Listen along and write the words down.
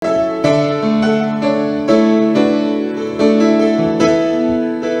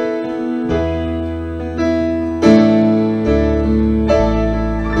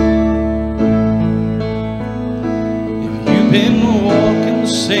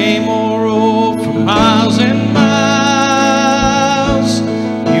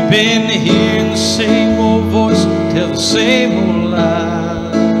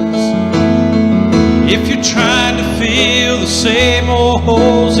if you're trying to fill the same old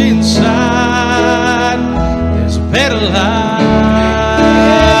holes inside, there's a better life.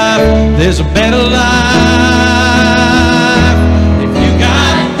 There's a better life. If you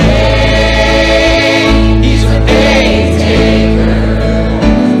got pain, he's a pain taker.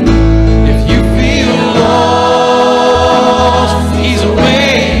 If you feel lost, he's a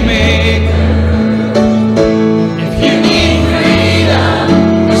way maker. If you need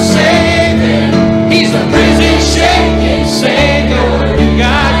freedom or saving, he's a prison shaking savior. You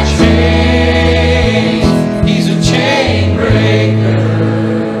got chains, he's a chain breaker.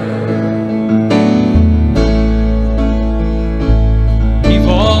 We've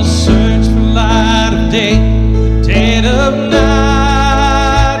all searched for light of day, the dead of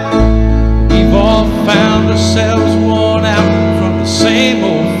night. We've all found ourselves worn out from the same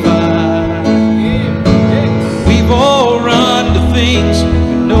old fight. We've all run to things we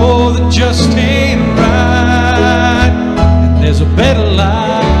know that just ain't right. And there's a better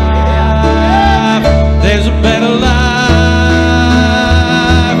life. There's a better life.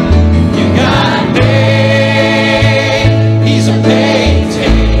 If you got pain, he's a pain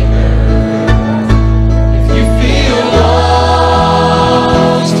taker. If you feel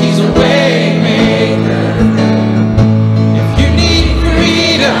lost, he's a way maker. If you need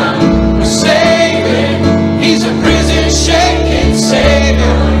freedom or saving, he's a prison shaking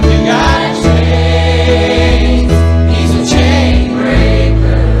savior. You got chains, he's a chain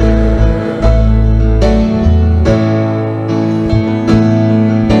breaker.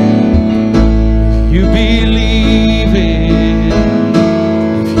 If you believe it,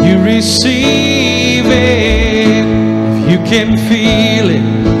 if you receive it, if you can feel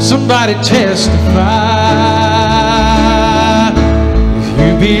it, somebody testify. If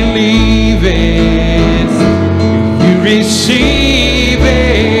you believe it, if you receive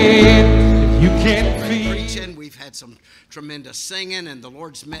it, if you can feel it. Preaching. We've had some tremendous singing, and the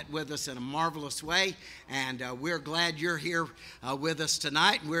Lord's met with us in a marvelous way, and we're glad you're here with us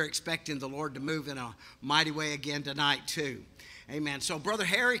tonight. We're expecting the Lord to move in a mighty way again tonight too. Amen. So Brother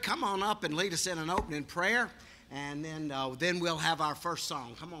Harry, come on up and lead us in an opening prayer, and then we'll have our first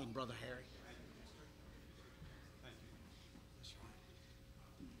song. Come on, Brother Harry.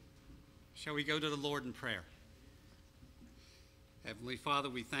 Shall we go to the Lord in prayer? Heavenly Father,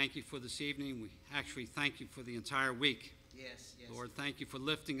 we thank you for this evening. We actually thank you for the entire week. Yes, yes. Lord, thank you for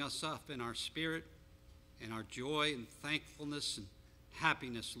lifting us up in our spirit and our joy and thankfulness and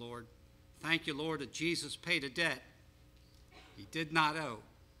happiness, Lord. Thank you, Lord, that Jesus paid a debt he did not owe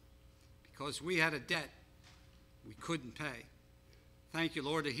because we had a debt we couldn't pay. Thank you,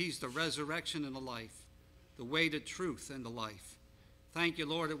 Lord, that he's the resurrection and the life, the way to truth and the life. Thank you,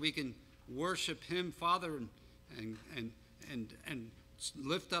 Lord, that we can worship him, Father, and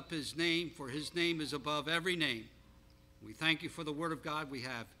lift up his name, for his name is above every name. We thank you for the word of God we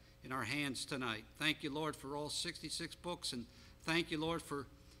have in our hands tonight. Thank you, Lord, for all 66 books, and thank you, Lord, for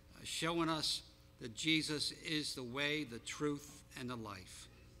showing us that Jesus is the way, the truth, and the life.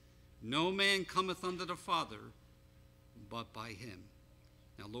 No man cometh unto the Father but by him.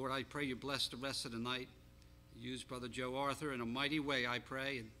 Now, Lord, I pray you bless the rest of the night. Use Brother Joe Arthur in a mighty way, I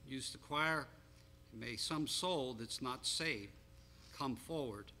pray, and use the choir. May some soul that's not saved come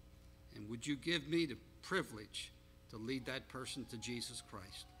forward, and would you give me the privilege to lead that person to Jesus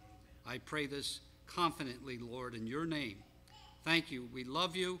Christ. I pray this confidently, Lord, in your name. Thank you. We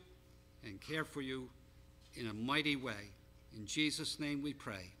love you and care for you in a mighty way. In Jesus' name we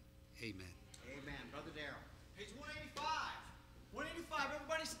pray. Amen. Amen. Brother Darrell. Page 185. 185.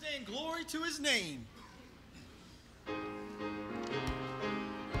 Everybody stand. Glory to his name.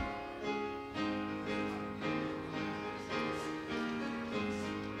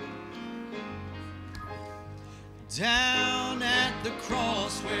 Down at the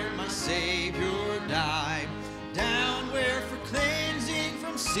cross where my Savior died, down where for cleansing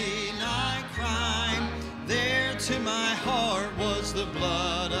from sin I cried, there to my heart was the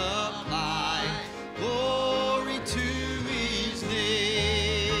blood applied. Glory to his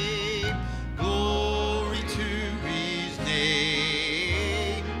name, glory to his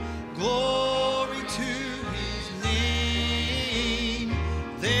name, glory to his name.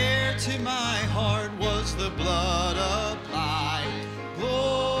 There to my heart was the blood applied.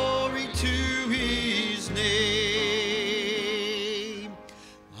 Glory to his name.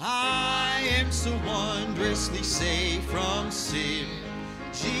 I am so wondrously saved from sin.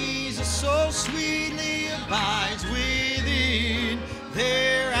 Jesus so sweetly abides within.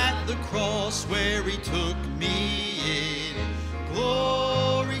 There at the cross where he took me in.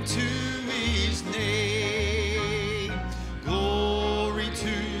 Glory to his name. 'Cause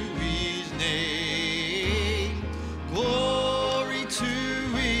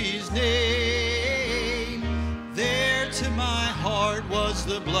his name. There to my heart was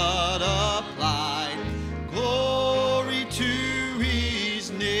the blood applied. Glory to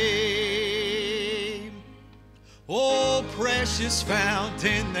his name. Oh, precious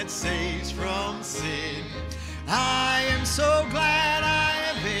fountain that saves from sin, I am so glad I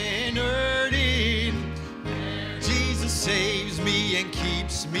have entered in. Jesus saves me and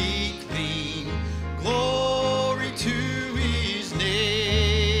keeps me clean. Glory to his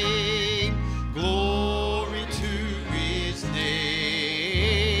name. Glory to his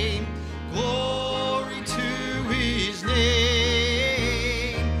name. Glory to his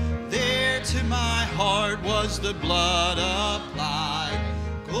name. There to my heart was the blood applied.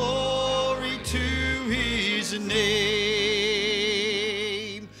 Glory to his name.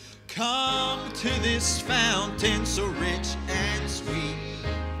 Come to this fountain so rich and sweet,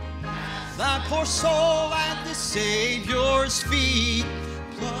 thy poor soul at the Savior's feet.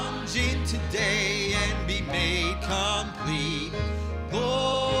 Plunge in today and be made complete.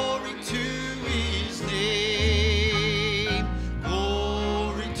 Glory to his name.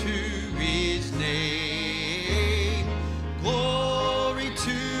 Glory to his name. Glory to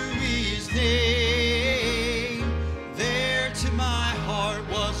his name. There to my heart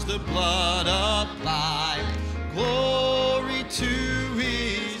was the blood applied. Glory to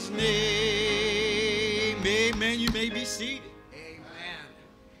his name. Amen. You may be seated. Amen.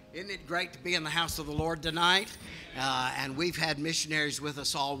 Isn't it great to be in the house of the Lord tonight? And we've had missionaries with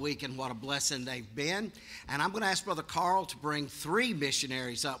us all week, and what a blessing they've been. And I'm going to ask Brother Carl to bring 3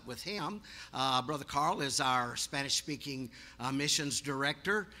 missionaries up with him. Brother Carl is our Spanish-speaking missions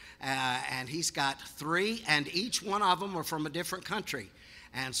director, and he's got 3, and each one of them are from a different country.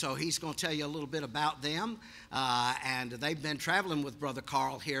 And so he's going to tell you a little bit about them. And they've been traveling with Brother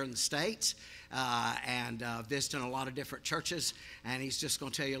Carl here in the States and visiting a lot of different churches. And he's just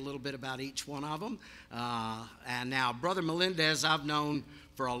going to tell you a little bit about each one of them. And now, Brother Melendez, I've known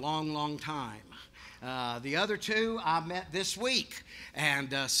for a long, long time. The other 2 I met this week. And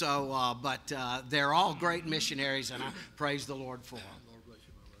but they're all great missionaries, and I praise the Lord for them. Lord bless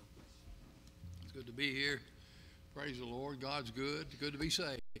you, my brother. It's good to be here. Praise the Lord. God's good. It's good to be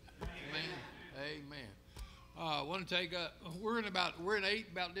saved. Amen. Amen. I want to take we're in 8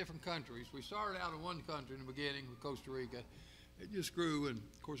 about different countries. We started out in one country in the beginning with Costa Rica. It just grew, and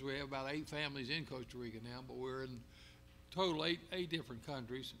of course we have about 8 families in Costa Rica now, but we're in total 8 different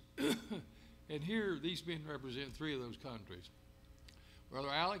countries. And here these men represent 3 of those countries.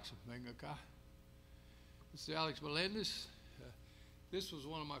 Brother Alex, this is Alex Melendez. This was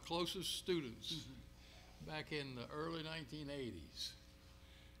one of my closest students back in the early 1980s.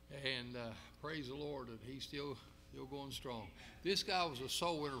 And praise the Lord that he's still going strong. This guy was a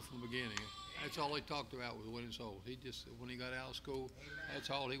soul winner from the beginning. That's all he talked about was winning souls. He just, when he got out of school,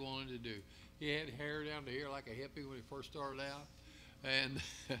 that's all he wanted to do. He had hair down to here like a hippie when he first started out. And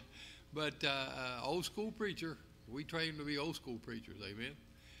but old school preacher, we trained him to be old school preachers, amen.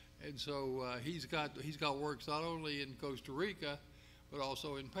 And so he's got works not only in Costa Rica, but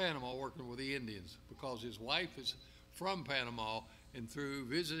also in Panama, working with the Indians, because his wife is from Panama, and through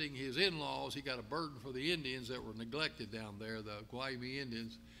visiting his in-laws, he got a burden for the Indians that were neglected down there, the Guaymi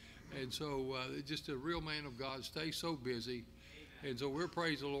Indians. And so just a real man of God, stays so busy. And so we're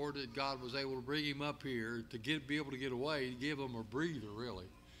praise the Lord that God was able to bring him up here to be able to get away, to give him a breather, really.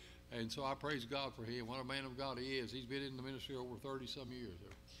 And so I praise God for him. What a man of God he is. He's been in the ministry over 30-some years.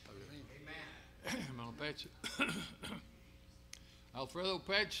 Amen. Patch. Alfredo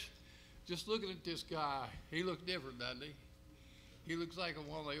Patch, just looking at this guy, he looks different, doesn't he? He looks like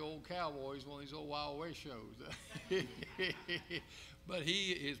one of the old cowboys, one of these old Wild West shows. But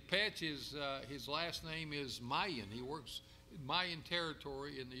his last name is Mayan. He works in Mayan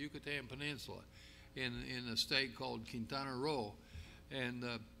territory in the Yucatan Peninsula in a state called Quintana Roo. And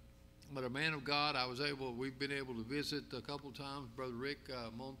but a man of God, we've been able to visit a couple times. Brother Rick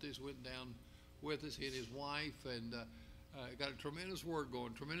Montes went down with us, he and his wife, and got a tremendous work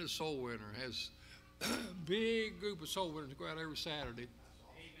going, tremendous soul winner, has a big group of soul winners go out every Saturday.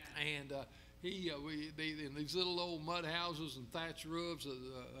 Amen. And in these little old mud houses and thatch roofs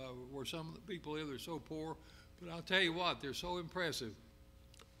where some of the people live, they're so poor. But I'll tell you what, they're so impressive.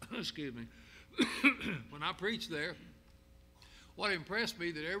 Excuse me. When I preached there, what impressed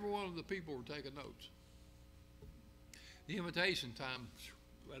me that every one of the people were taking notes. The invitation time,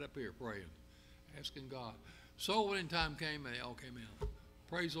 right up here praying, asking God. Soul winning time came and they all came out.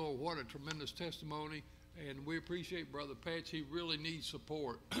 Praise the Lord, what a tremendous testimony. And we appreciate Brother Patch. He really needs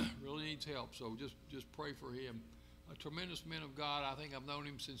support, really needs help. So just pray for him. A tremendous man of God. I think I've known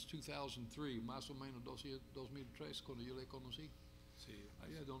him since 2003. Más o menos 2003 cuando yo le conocí.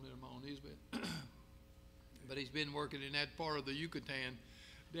 I don't need him on these, but he's been working in that part of the Yucatan,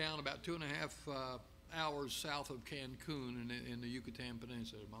 down about 2.5 hours south of Cancun in the Yucatan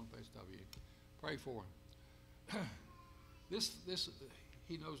Peninsula. Pray for him.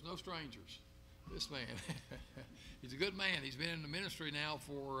 He knows no strangers. This man, he's a good man. He's been in the ministry now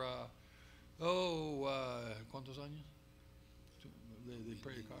for ¿cuántos años? De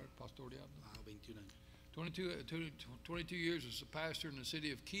predicar, pastorear. 22 years as a pastor in the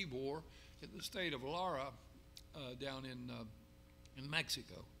city of Quibor, in the state of Lara, down in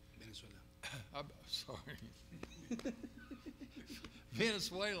Mexico. Venezuela. I'm sorry.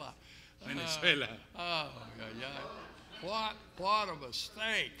 Venezuela. Venezuela. Oh, yeah. What a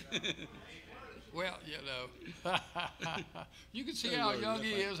mistake. Well, you know, you can see how young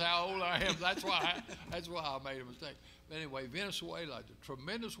he is, how old I am. That's why I made a mistake. But anyway, Venezuela,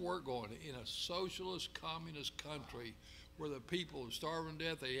 tremendous work going in a socialist, communist country where the people are starving to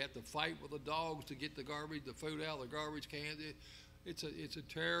death. They have to fight with the dogs to get the food out of the garbage cans. It's a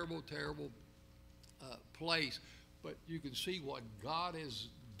terrible, terrible place. But you can see what God has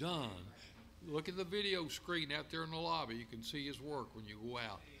done. Look at the video screen out there in the lobby. You can see his work when you go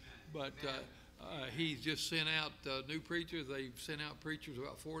out. But he's just sent out new preachers. They've sent out preachers,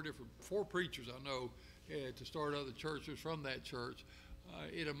 about four preachers I know, to start other churches from that church.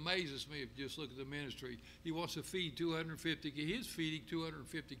 It amazes me if you just look at the ministry. He wants to feed 250. He's feeding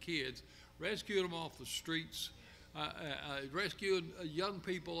 250 kids, rescuing them off the streets, rescuing young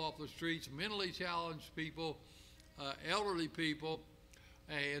people off the streets, mentally challenged people, elderly people,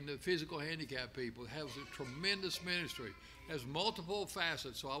 and the physical handicapped people. It has a tremendous ministry. It has multiple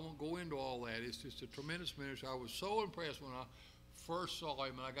facets, so I won't go into all that. It's just a tremendous ministry. I was so impressed when I first saw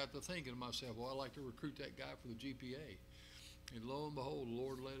him, and I got to thinking to myself, well, I'd like to recruit that guy for the GPA. And lo and behold, the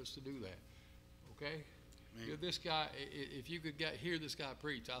Lord led us to do that. Okay? Man. This guy, if you could hear this guy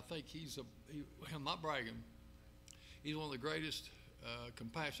preach, I think I'm not bragging, he's one of the greatest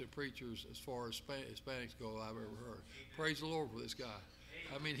compassionate preachers as far as Hispanics go I've ever heard. Praise the Lord for this guy.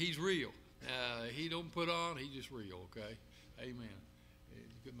 I mean, he's real. He don't put on, he's just real, okay? Amen.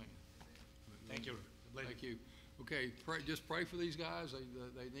 He's a good man. Thank you. Thank you. Okay, just pray for these guys.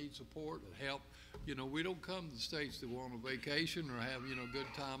 They need support and help. You know, we don't come to the States to go on a vacation or have, a good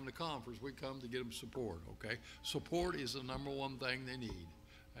time in the conference. We come to get them support, okay? Support is the number one thing they need.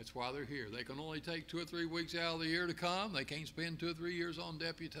 That's why they're here. They can only take 2 or 3 weeks out of the year to come. They can't spend 2 or 3 years on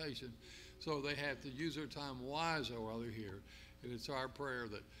deputation. So they have to use their time wisely while they're here. And it's our prayer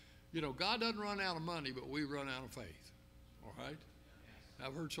that, God doesn't run out of money, but we run out of faith, all right?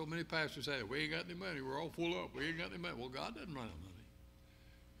 I've heard so many pastors say, we ain't got any money. We're all full up. We ain't got any money. Well, God doesn't run out of money.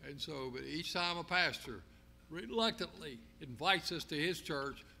 And so, but each time a pastor reluctantly invites us to his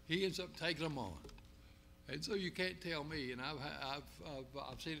church, he ends up taking them on. And so you can't tell me, and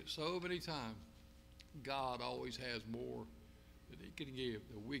I've seen it so many times, God always has more that he can give,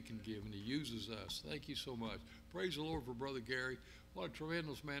 that we can give, and he uses us. Thank you so much. Praise the Lord for Brother Gary. What a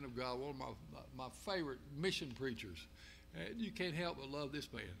tremendous man of God, one of my favorite mission preachers. And you can't help but love this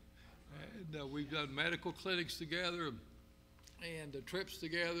man. And we've done medical clinics together and trips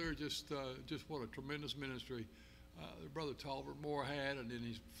together. Just what a tremendous ministry Brother Talbot Moore had, and then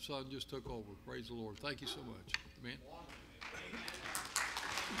his son just took over. Praise the Lord. Thank you so much. Amen.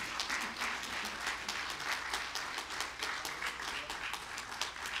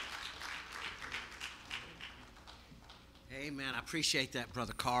 Amen. I appreciate that,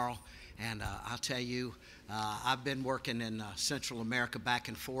 Brother Carl. And I'll tell you, I've been working in Central America back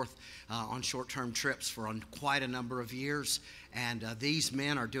and forth on short-term trips for quite a number of years. And these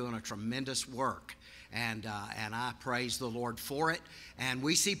men are doing a tremendous work. And I praise the Lord for it. And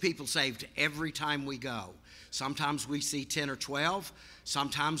we see people saved every time we go. Sometimes we see 10 or 12.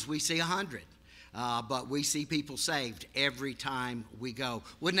 Sometimes we see 100. But we see people saved every time we go.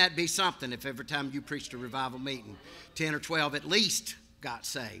 Wouldn't that be something if every time you preached a revival meeting, 10 or 12 at least got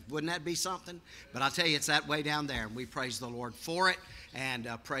saved? Wouldn't that be something? But I'll tell you, it's that way down there, and we praise the Lord for it, and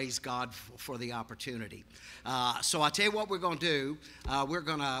praise God for the opportunity. So I'll tell you what we're going to do. We're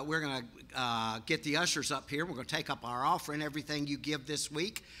going to get the ushers up here. We're going to take up our offering, everything you give this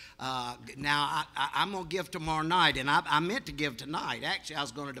week. Now, I'm going to give tomorrow night, and I meant to give tonight. Actually, I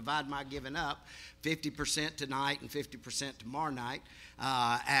was going to divide my giving up, 50% tonight and 50% tomorrow night.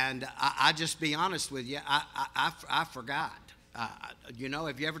 And I just be honest with you, I forgot.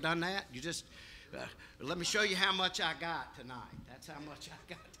 Have you ever done that? You just, let me show you how much I got tonight. That's how much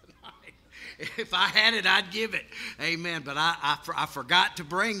I got tonight. If I had it, I'd give it. Amen. But I forgot to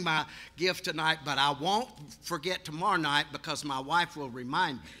bring my gift tonight, but I won't forget tomorrow night because my wife will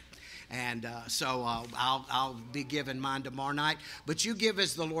remind me. And so I'll be giving mine tomorrow night. But you give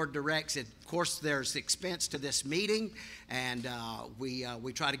as the Lord directs. Of course, there's expense to this meeting, and we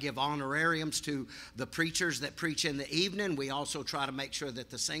try to give honorariums to the preachers that preach in the evening. We also try to make sure that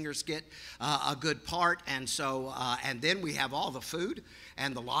the singers get a good part, and so and then we have all the food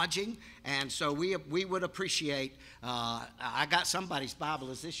and the lodging, and so we would appreciate. I got somebody's Bible.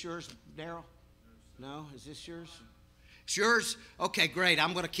 Is this yours, Daryl? No, is this yours? It's yours? Okay, great.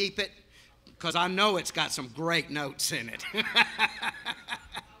 I'm going to keep it because I know it's got some great notes in it.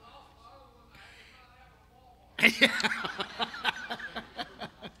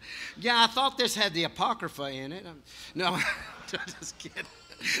 Yeah, I thought this had the Apocrypha in it. No, just kidding.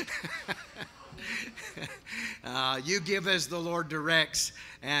 You give as the Lord directs,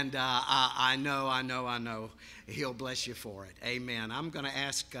 and I know He'll bless you for it. Amen. I'm going to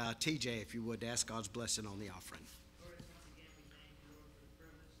ask TJ, if you would, to ask God's blessing on the offering. Lord, once again, we thank you, Lord, for the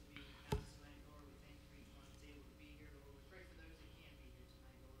privilege to be in your house tonight, Lord. We thank you for each one that's able to be here, Lord. We pray for those that can't be here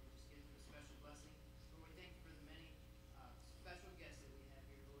tonight, Lord. Just give them a special blessing. Lord, we thank you for the many special guests that we have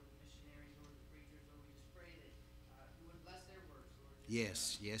here, Lord, the missionaries, Lord, the preachers, Lord. We just pray that you would bless their words, Lord.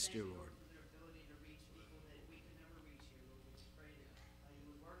 Yes, dear Lord. For their ability to reach people that we could never reach here, Lord. We just pray that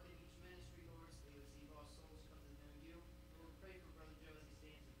you would work in each ministry, Lord, so they would see lost souls come to know you. Lord, we pray for Brother Joe as he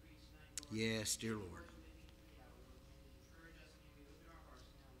stands to preach tonight, Lord. Yes, dear Lord. Encourage us and we open our hearts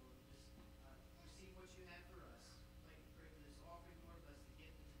now, Lord. Just receive what you have for us. Like we pray for this offering, Lord. Bless the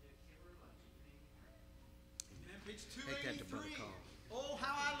gift and the giver alike. In your name we pray. Amen. Page Take that to Brother 283. Carl. Oh,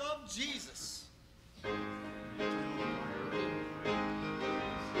 how I love Jesus.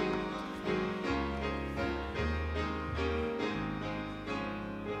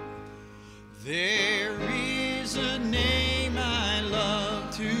 There is a name I love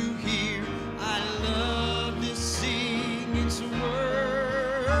to hear. I love to sing its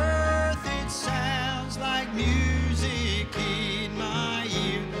worth. It sounds like music in my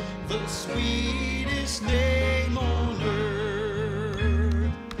ear. The sweetest name on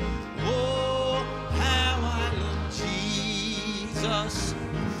earth. Oh, how I love Jesus.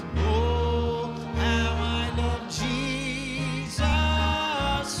 Oh, how I love Jesus.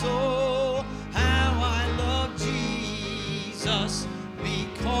 Oh, how I love Jesus,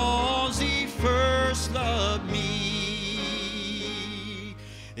 because he first loved me.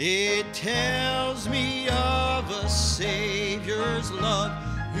 It tells me of a Savior's love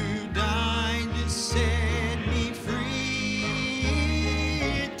who died to set me free.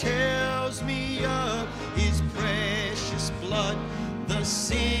 It tells me of his precious blood, the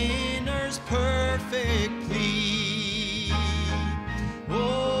sinner's perfect plea.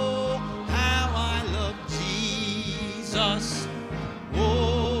 Oh, how I love Jesus.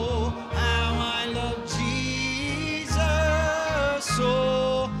 Oh, how I love Jesus.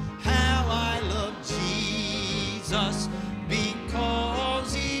 Oh, how I love Jesus,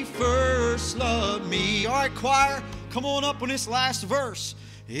 because he first loved me. All right, choir, come on up on this last verse.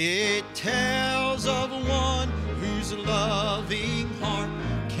 It tells of one whose loving heart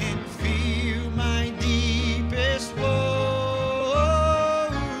can feel my deepest woe.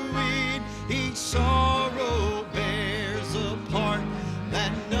 In each sorrow bears a part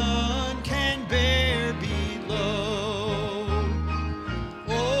that none can bear below.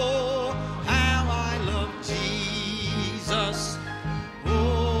 Oh, how I love Jesus.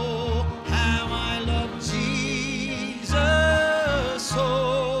 Oh, how I love Jesus.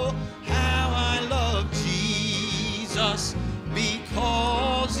 Oh, how I love Jesus, because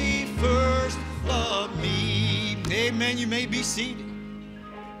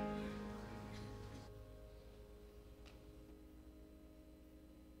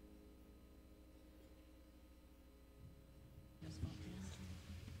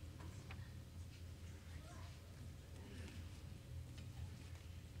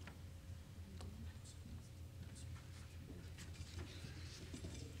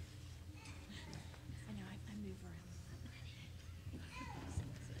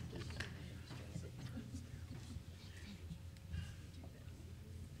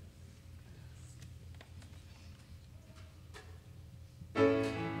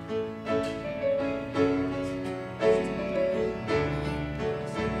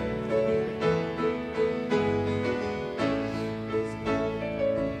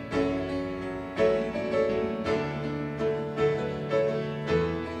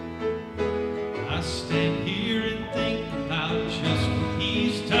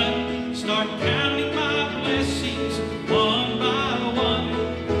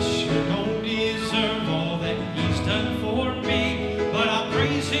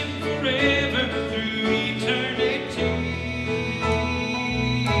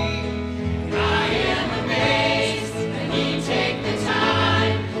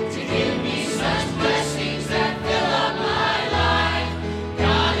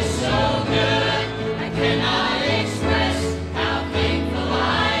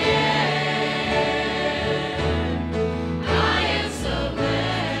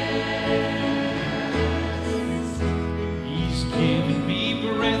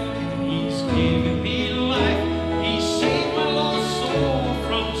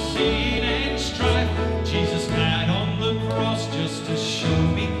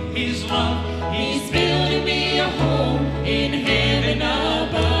His love. He's building me a home in heaven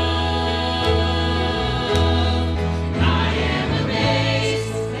above. I am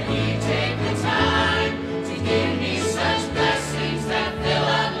amazed that He take the time to give me such blessings that fill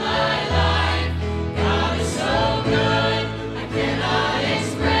up my life. God is so good, I cannot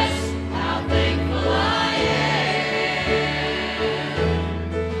express how thankful I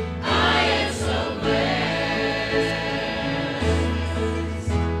am. I am so blessed.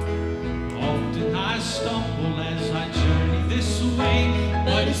 Often I stumble as I journey this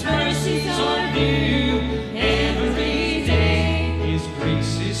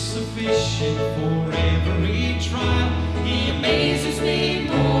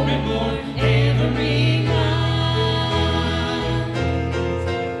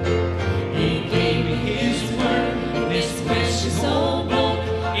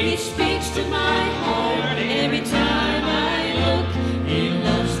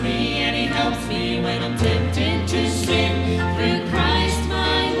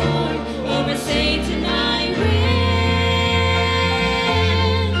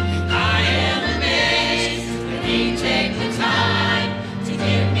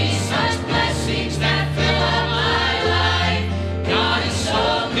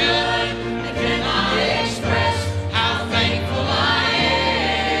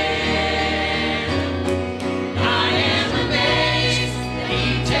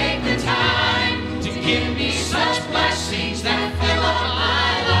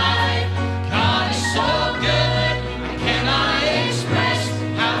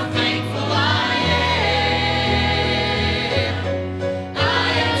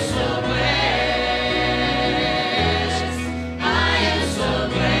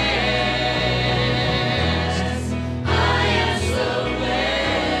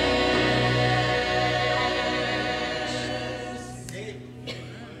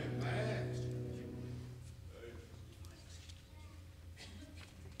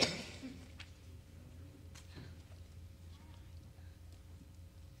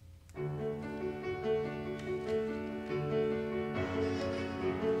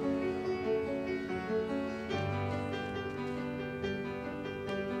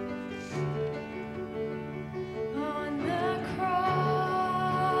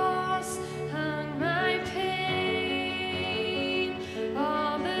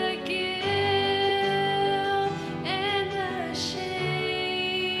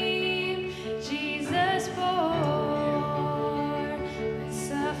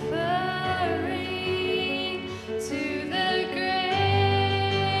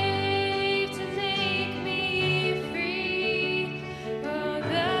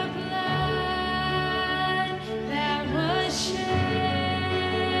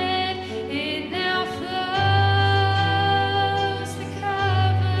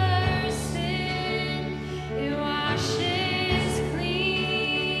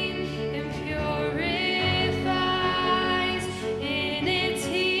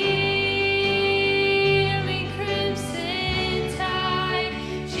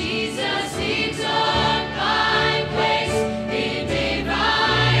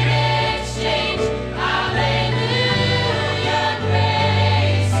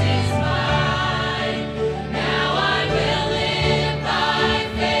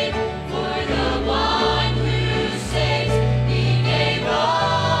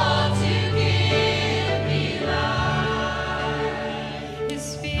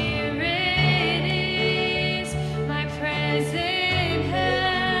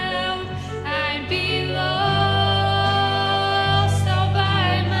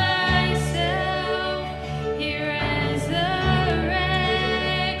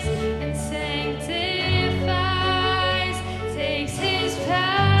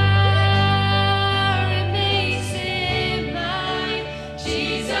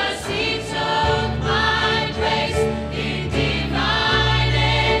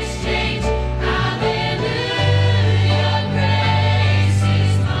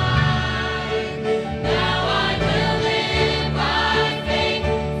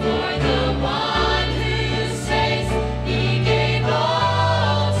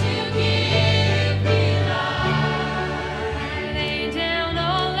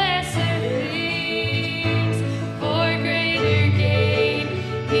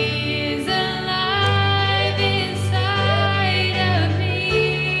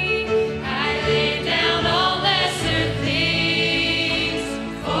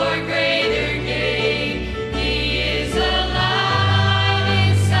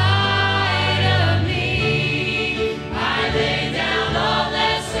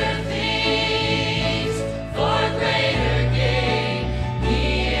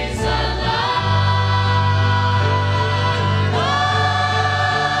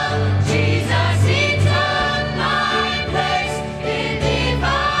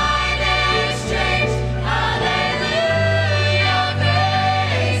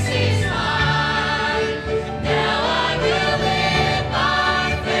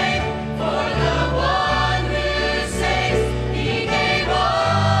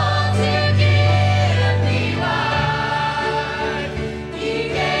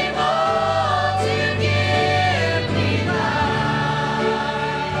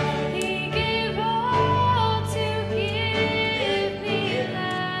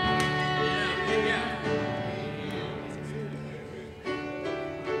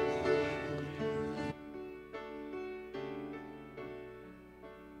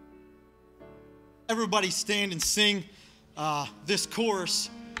everybody stand and sing this chorus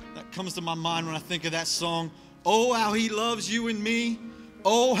that comes to my mind when I think of that song. Oh, how he loves you and me.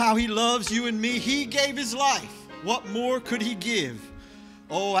 Oh, how he loves you and me. He gave his life. What more could he give?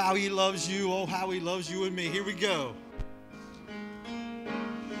 Oh, how he loves you. Oh, how he loves you and me. Here we go.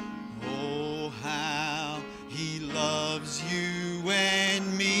 Oh, how he loves you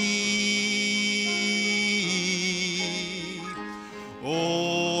and me.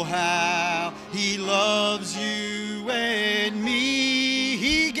 Oh, how he loves you and me.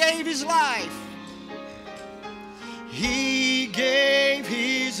 He gave his life. He gave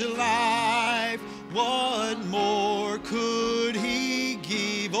his life. What more could he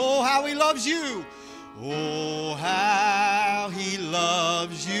give? Oh, how he loves you. Oh, how he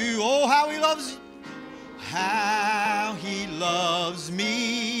loves you. Oh, how he loves you. How he loves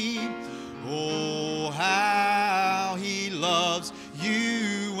me. Oh, how he loves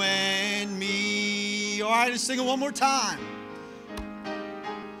you and me. All right, let's sing it one more time.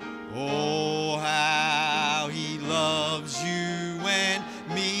 Oh, how he loves you and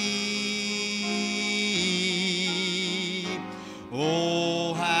me.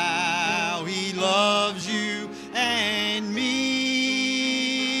 Oh, how he loves you and me.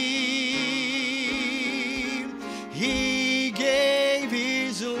 He gave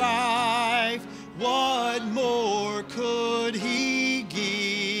his life. What more could he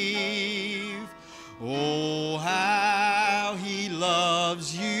give? Oh, how he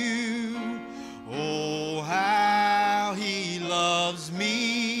loves you. Oh, how he loves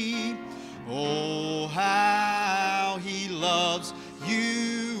me. Oh, how he loves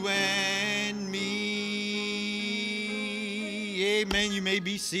you and me. Amen. You may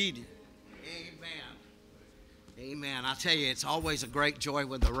be seated. Amen. I tell you, it's always a great joy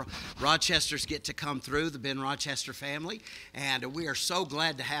when the Rochesters get to come through, the Ben Rochester family, and we are so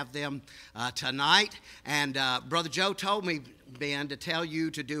glad to have them tonight. And Brother Joe told me, Ben, to tell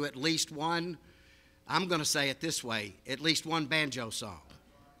you to do at least one, I'm going to say it this way, at least one banjo song.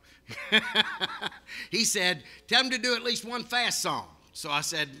 He said, tell him to do at least one fast song. So I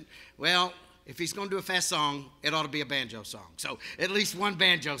said, well, if he's going to do a fast song, it ought to be a banjo song. So at least one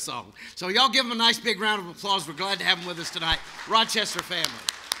banjo song. So y'all give him a nice big round of applause. We're glad to have him with us tonight. Rochester family.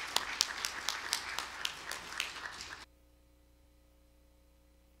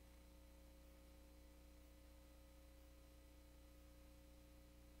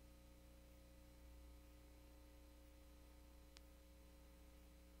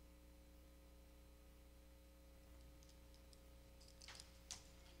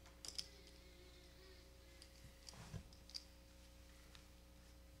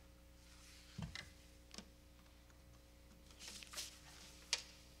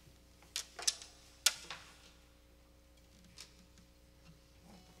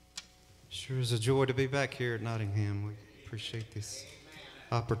 Sure is a joy to be back here at Nottingham. We appreciate this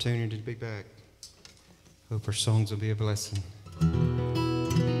opportunity to be back. Hope our songs will be a blessing.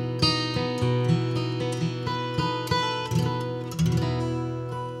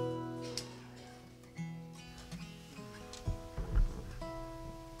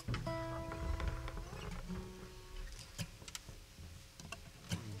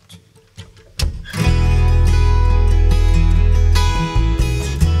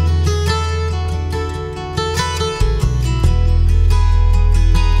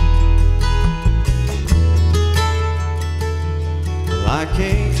 I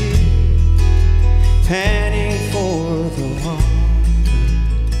came here panting for the water.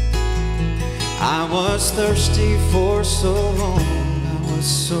 I was thirsty for so long, I was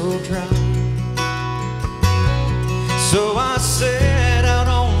so dry. So I set out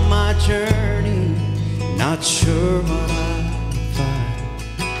on my journey, not sure what I'd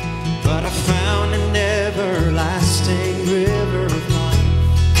find, but I found an everlasting river of life.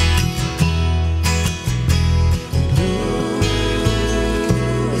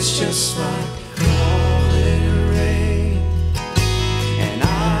 It's just like falling rain, and I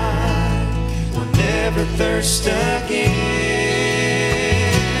will never thirst again.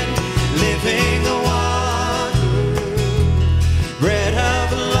 Living the water, bread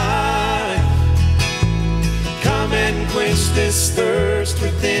of life, come and quench this thirst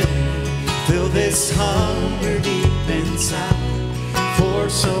within, fill this hunger deep inside. For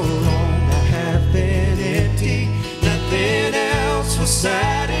so long I have been empty, nothing else will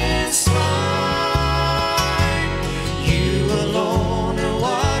satisfy. You alone are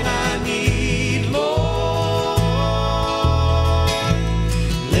what I need, Lord.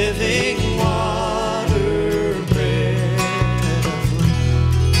 Living water, bread of life.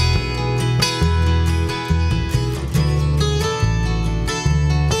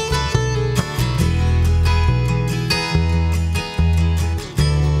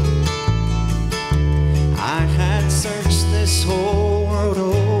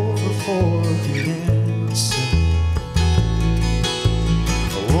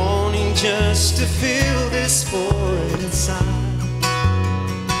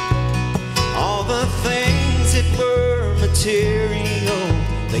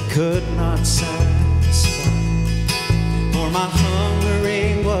 they could not satisfy. For my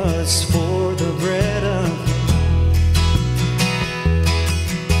hungering was for the bread of life.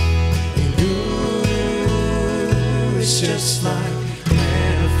 And ooh, it's just like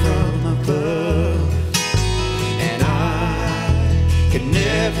manna from above. And I could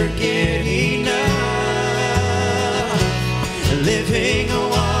never get enough. Living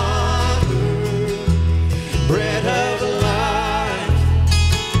water, bread of life,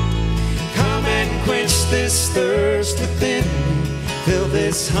 come and quench this thirst within me, fill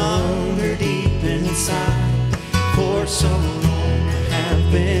this hunger deep inside. For so long I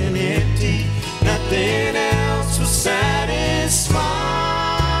have been empty, nothing else will satisfy.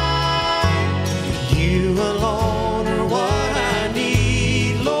 You alone are what I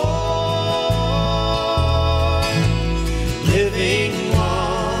need, Lord. Living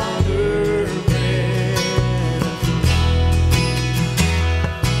water, bread of life.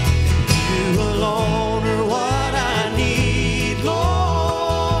 You alone are what I need, Lord.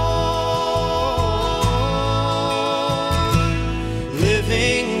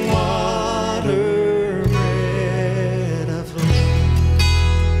 Living water, bread of life.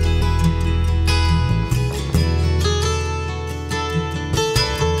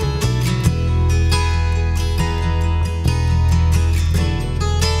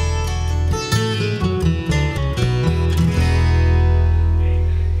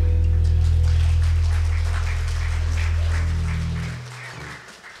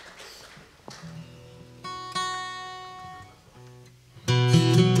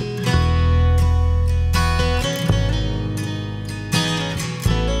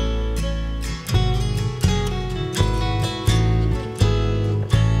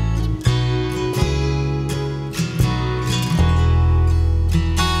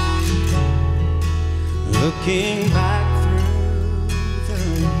 Looking back through the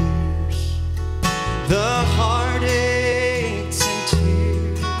years, the heartaches and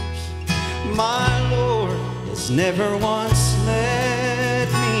tears, my Lord has never once let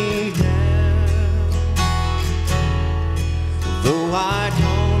me down. Though I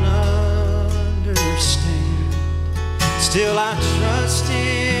don't understand, still I trust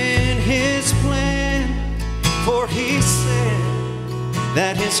in His plan, for He said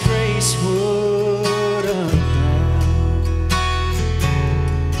that His grace would abound.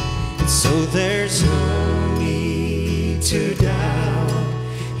 And so there's no need to doubt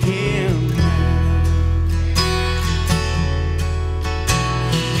Him now.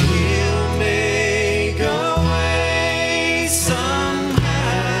 He'll make a way somehow,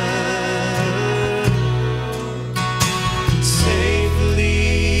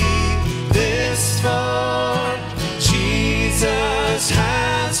 safely this far Jesus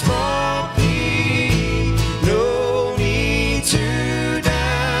has brought me. No need to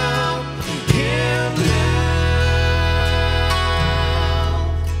doubt Him now.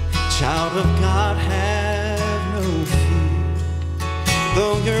 Child of God, have no fear,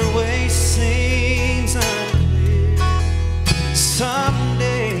 though your way seems unclear.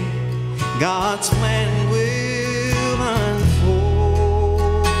 Someday God's plan will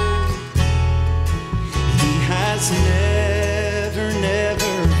unfold. He has never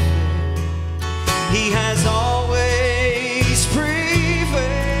failed. He has always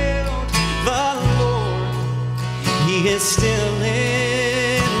prevailed. The Lord, He is still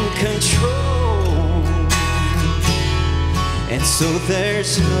in control. And so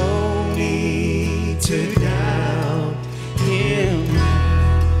there's no need to doubt Him now.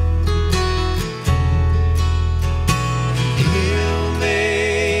 He'll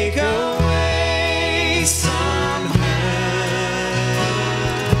make a way somehow,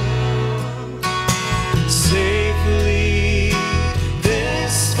 safely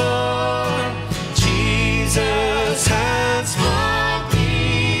this far Jesus has brought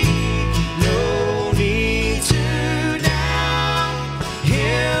me. No need to doubt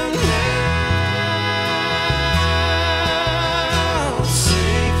Him now.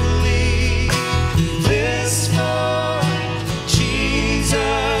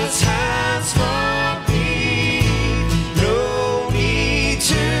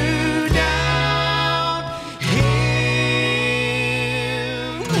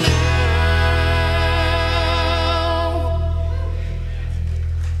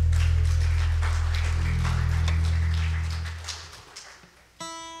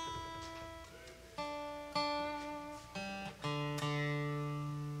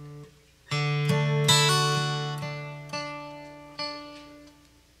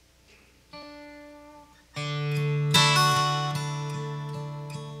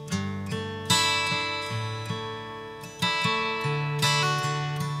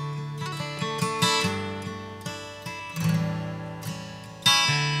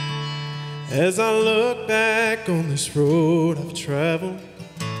 As I look back on this road I've traveled,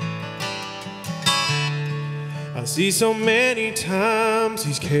 I see so many times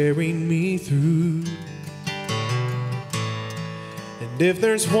He's carried me through. And if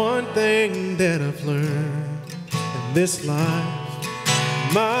there's one thing that I've learned in this life,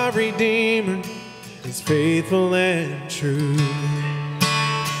 my Redeemer is faithful and true.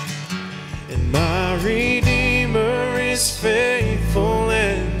 And my Redeemer is faithful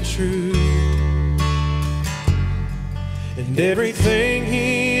and true. And everything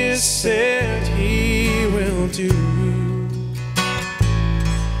He has said He will do.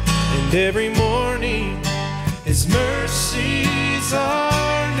 And every morning His mercies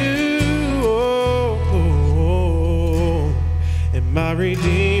are new. Oh, and my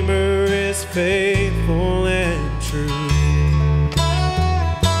Redeemer is faithful and true.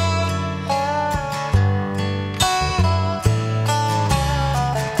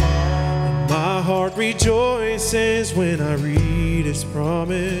 And my heart rejoices when I read His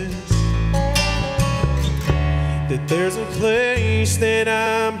promise, that there's a place that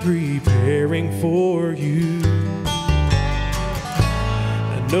I'm preparing for you.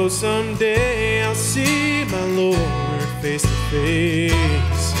 I know someday I'll see my Lord face to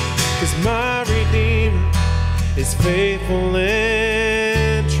face, 'cause my Redeemer is faithful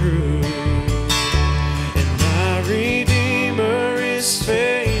and true. And my Redeemer is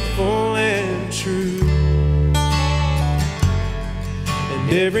faithful and true.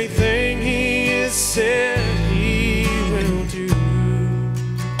 And everything He has said He will do.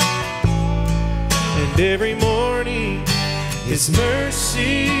 And every morning His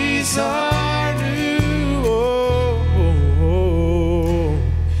mercies are new. Oh,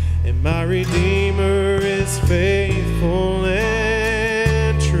 and my Redeemer is faithful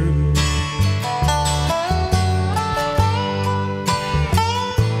and true.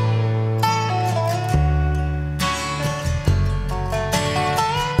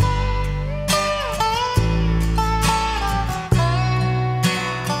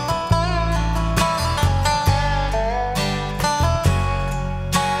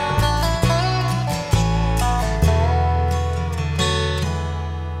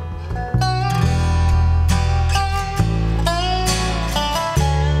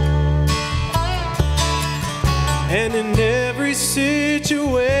 And in every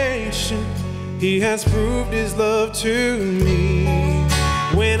situation He has proved His love to me.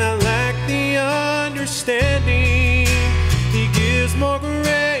 When I lack the understanding, He gives more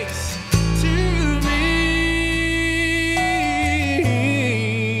grace to me.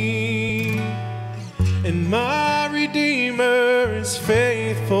 And my Redeemer is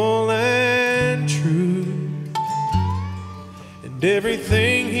faithful and true. And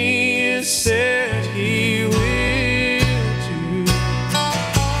everything He has said He will.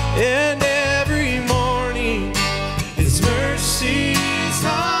 And every morning His mercies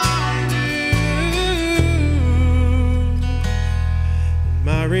are new. And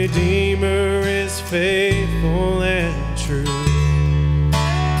my Redeemer is faithful and true.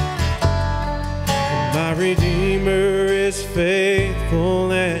 And my Redeemer is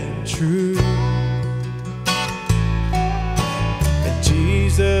faithful and true. And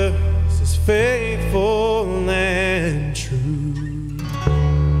Jesus is faithful and true.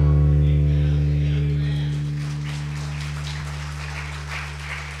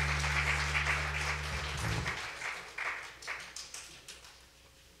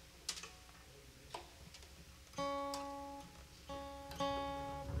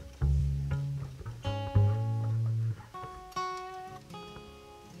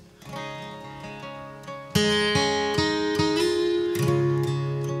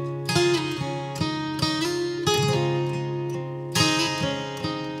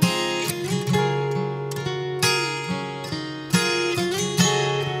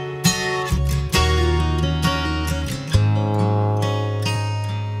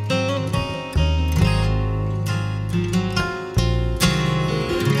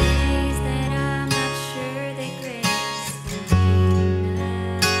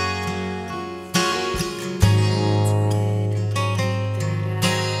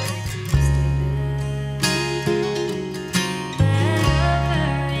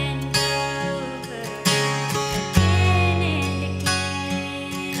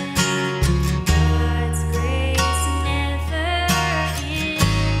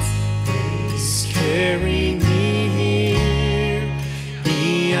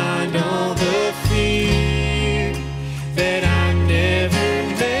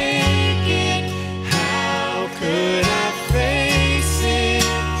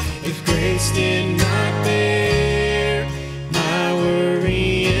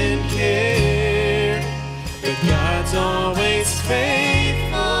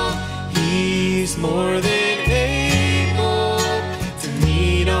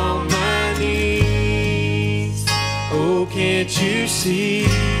 can't you see?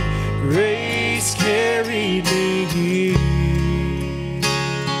 Grace carried me here.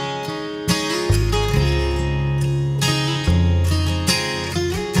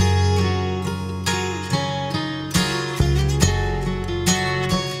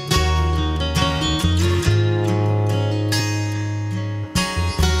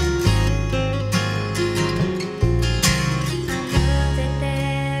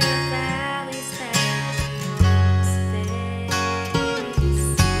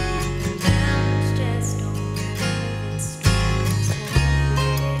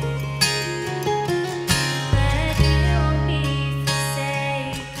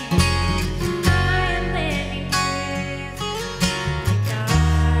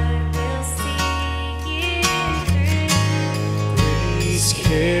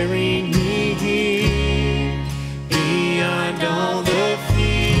 Carry me here beyond all the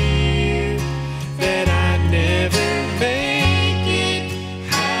fear that I'd never make it.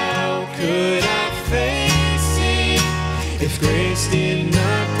 How could I face it if grace did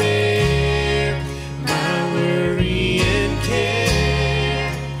not bear my worry and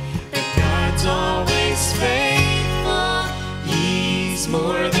care? That God's always faithful, He's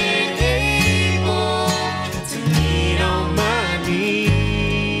more than able to meet all my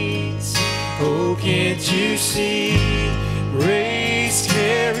needs. Oh, can't you see? Grace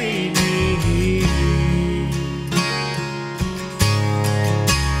carried me here.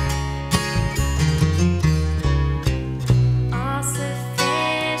 All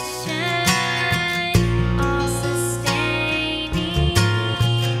sufficient, all sustaining,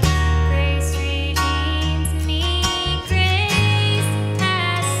 grace redeems me, grace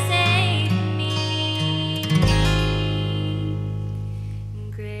has saved me.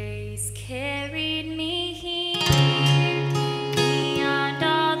 Grace carried me here beyond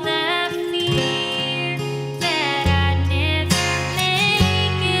all the fear that I'd never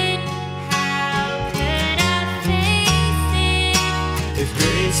make it. How could I face it If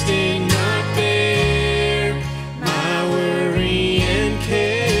grace did not bear my worry and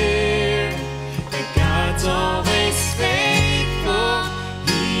care? That God's always faithful,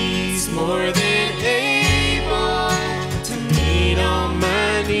 He's more than able to meet all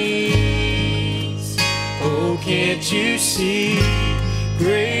my needs. Oh, can't you see?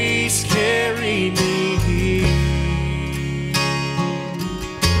 Grace carried me here.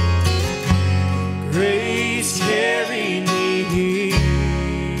 Grace carried me here.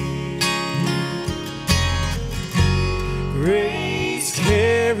 Grace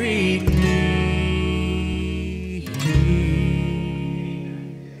carried me here.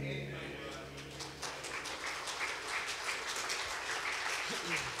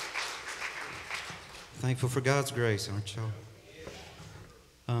 Thankful for God's grace, aren't y'all?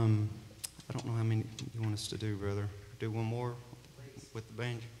 I don't know how many you want us to do, brother. Do one more with the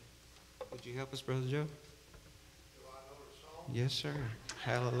banjo. Would you help us, Brother Joe? Yes, sir.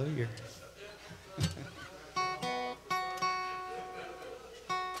 Hallelujah.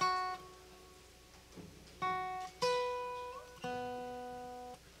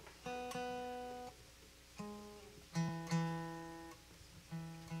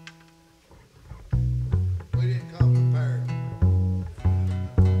 We didn't come prepared.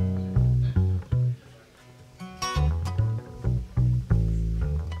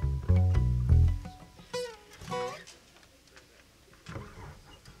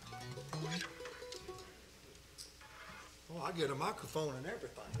 Oh, I get a microphone and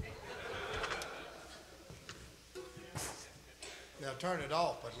everything. Now turn it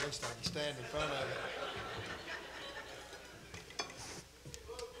off, but at least I can stand in front of it.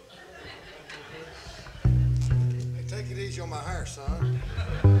 Hey, take it easy on my hair, son.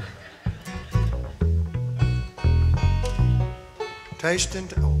 Tasting.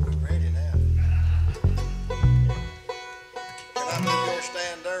 Oh, we're ready now. Can I move your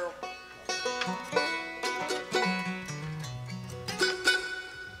stand, Daryl?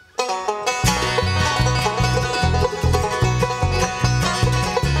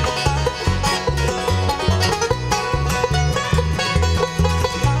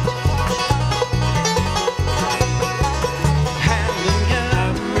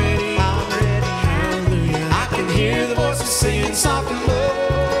 Singing soft and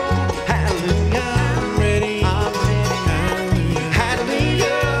low, hallelujah, I'm ready, hallelujah,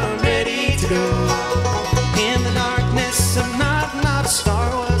 hallelujah, I'm ready to go. In the darkness of night, not a star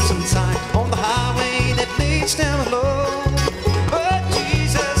was in sight, on the highway that leads down below. But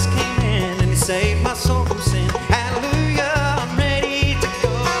Jesus came in and He saved my soul from sin. Hallelujah, I'm ready to go.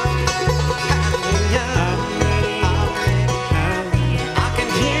 Hallelujah, I'm ready, hallelujah. I can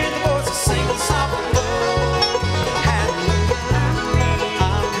hear the voices singing soft and low. Hallelujah.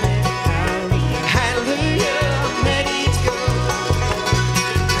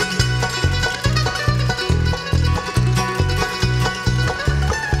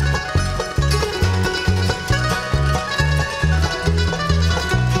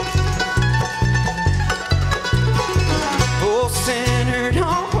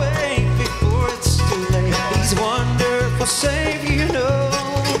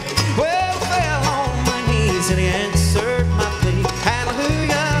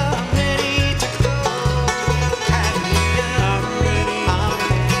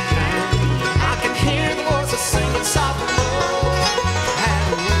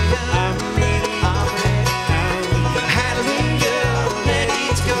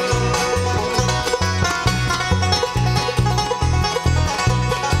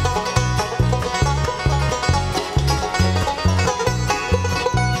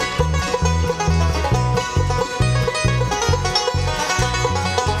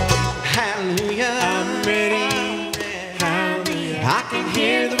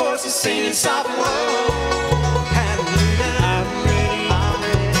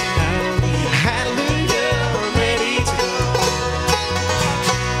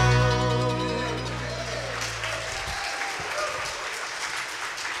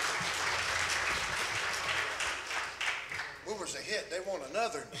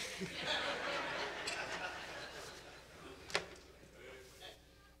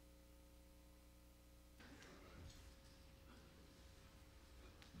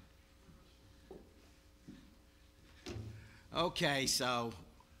 Okay, so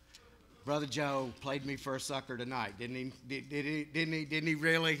Brother Joe played me for a sucker tonight, didn't he? Didn't he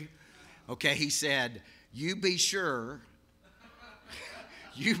really? Okay, he said, you be sure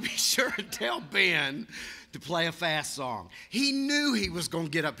and tell Ben to play a fast song. He knew he was going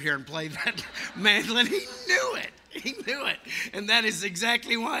to get up here and play that mandolin. He knew it. He knew it. And that is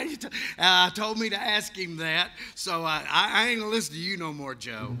exactly why he told me to ask him that. So I ain't going to listen to you no more,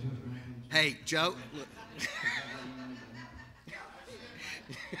 Joe. Hey, Joe. Look.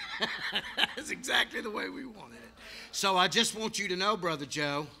 That's exactly the way we wanted it. So I just want you to know, Brother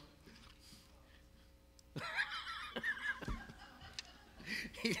Joe,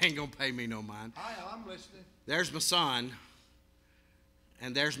 he ain't going to pay me no mind. I'm listening. There's my son,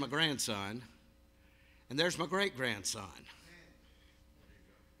 and there's my grandson, and there's my great-grandson.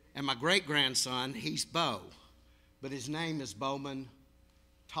 And my great-grandson, he's Bo, but his name is Bowman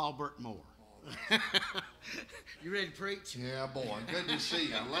Talbert Moore. You ready to preach? Yeah, boy. Good to see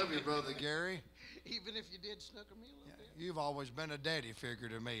you. I love you, Brother Gary. Even if you did snooker me a little bit. You've always been a daddy figure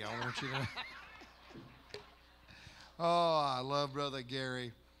to me. I want you to. Oh, I love Brother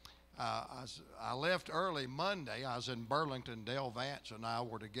Gary. I left early Monday. I was in Burlington. Dale Vance and I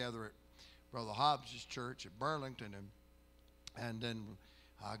were together at Brother Hobbs' church at Burlington, and then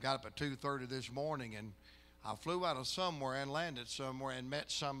I got up at 2:30 this morning, and I flew out of somewhere and landed somewhere and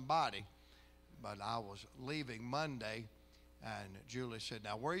met somebody. But I was leaving Monday, and Julie said,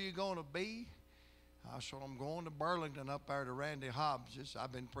 now, where are you going to be? I said, I'm going to Burlington up there to Randy Hobbs's.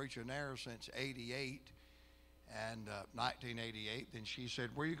 I've been preaching there since 88, and 1988. Then she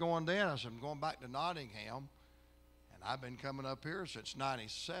said, where are you going then? I said, I'm going back to Nottingham, and I've been coming up here since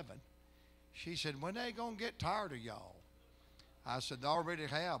 97. She said, when they going to get tired of y'all? I said, they already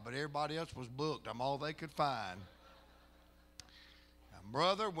have, but everybody else was booked. I'm all they could find.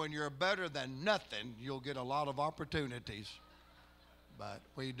 Brother, when you're better than nothing, you'll get a lot of opportunities. But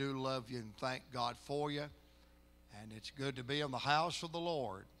we do love you and thank God for you. And it's good to be in the house of the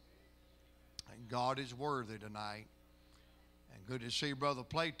Lord. And God is worthy tonight. And good to see Brother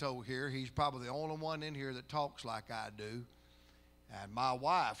Plato here. He's probably the only one in here that talks like I do. And my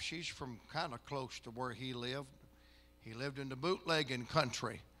wife, she's from kind of close to where he lived. He lived in the bootlegging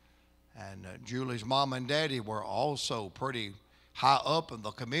country. And Julie's mom and daddy were also pretty high up in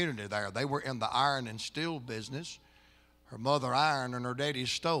the community there. They were in the iron and steel business. Her mother ironed and her daddy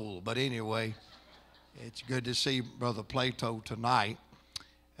stole. But anyway, it's good to see Brother Plato tonight.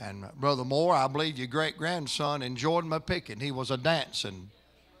 And Brother Moore, I believe your great-grandson enjoyed my picking. He was a dancing.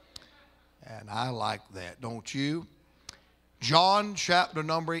 And I like that, don't you? John chapter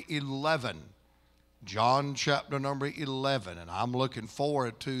number 11. John chapter number 11. And I'm looking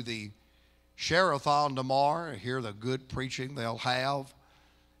forward to the Share-a-thon tomorrow, hear the good preaching they'll have,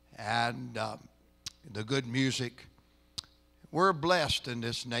 and the good music. We're blessed in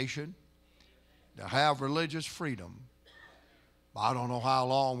this nation to have religious freedom. I don't know how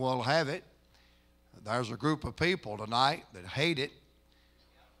long we'll have it. There's a group of people tonight that hate it.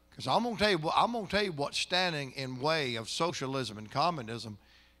 Because I'm going to tell you what's standing in way of socialism and communism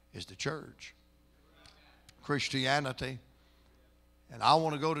is the church, Christianity. And I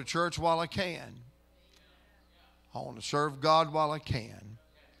want to go to church while I can. I want to serve God while I can.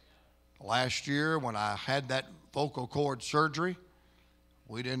 Last year when I had that vocal cord surgery,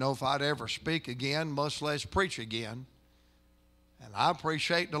 we didn't know if I'd ever speak again, much less preach again. And I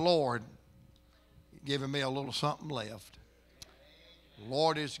appreciate the Lord giving me a little something left. The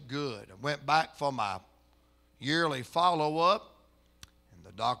Lord is good. I went back for my yearly follow-up.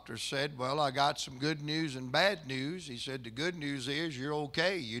 The doctor said, well, I got some good news and bad news. He said, the good news is you're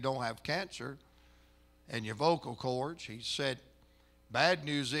okay. You don't have cancer in your vocal cords. He said, bad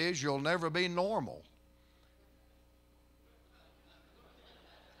news is you'll never be normal.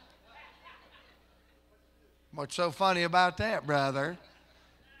 What's so funny about that, brother?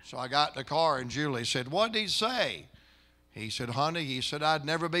 So I got in the car and Julie said, what did he say? He said, honey, he said, I'd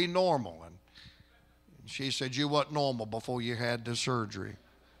never be normal. And she said, you weren't normal before you had the surgery.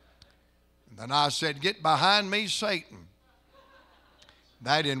 And then I said, get behind me, Satan.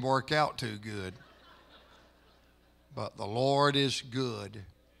 That didn't work out too good. But the Lord is good,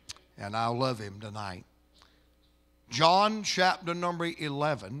 and I love him tonight. John chapter number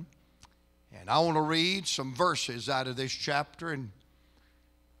 11. And I want to read some verses out of this chapter and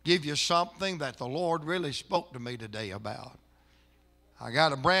give you something that the Lord really spoke to me today about. I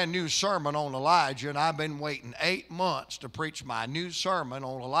got a brand new sermon on Elijah, and I've been waiting 8 months to preach my new sermon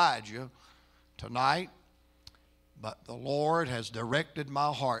on Elijah tonight. But the Lord has directed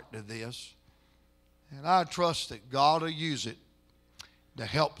my heart to this, and I trust that God will use it to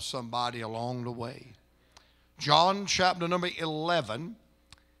help somebody along the way. John chapter number 11,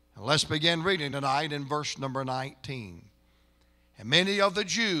 and let's begin reading tonight in verse number 19. And many of the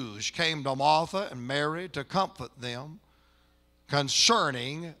Jews came to Martha and Mary to comfort them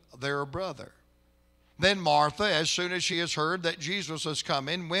concerning their brother. Then Martha, as soon as she has heard that Jesus was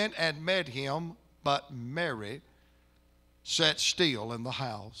coming, went and met him, but Mary sat still in the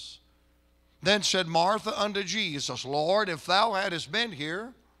house. Then said Martha unto Jesus, Lord, if thou hadst been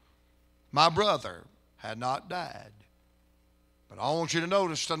here, my brother had not died. But I want you to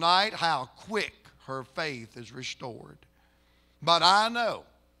notice tonight how quick her faith is restored. But I know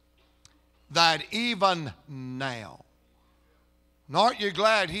that even now, and aren't you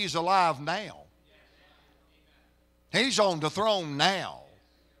glad he's alive now? He's on the throne now.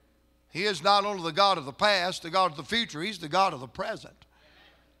 He is not only the God of the past, the God of the future, he's the God of the present.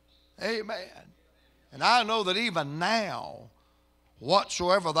 Amen. And I know that even now,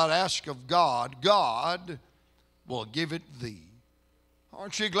 whatsoever thou ask of God, God will give it thee.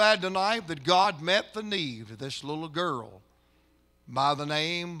 Aren't you glad tonight that God met the need of this little girl by the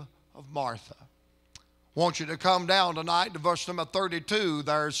name of Martha? I want you to come down tonight to verse number 32.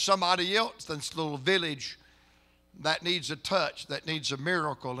 There's somebody else in this little village that needs a touch, that needs a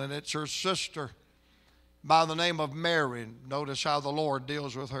miracle, and it's her sister by the name of Mary. Notice how the Lord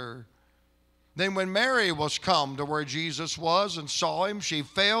deals with her. Then when Mary was come to where Jesus was and saw him, she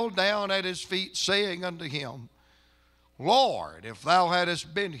fell down at his feet, saying unto him, Lord, if thou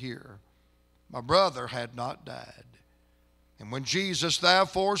hadst been here, my brother had not died. And when Jesus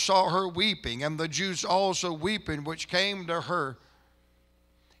therefore saw her weeping, and the Jews also weeping which came to her,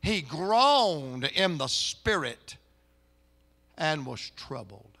 he groaned in the spirit and was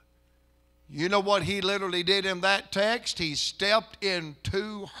troubled. You know what he literally did in that text? He stepped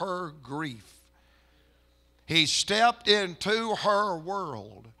into her grief. He stepped into her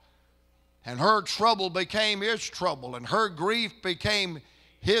world. And her trouble became his trouble, and her grief became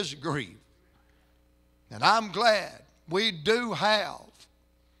his grief. And I'm glad we do have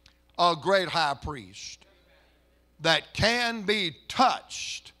a great high priest that can be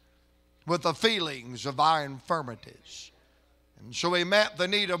touched with the feelings of our infirmities. And so he met the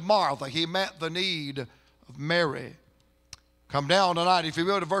need of Martha. He met the need of Mary. Come down tonight, if you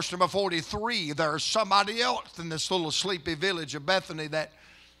will, to verse number 43. There's somebody else in this little sleepy village of Bethany that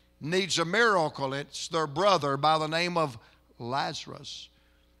needs a miracle. It's their brother by the name of Lazarus.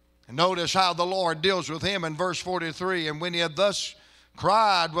 And notice how the Lord deals with him in verse 43. And when he had thus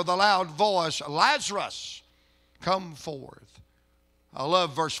cried with a loud voice, Lazarus, come forth. I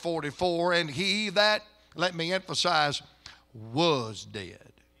love verse 44. And he that, let me emphasize, was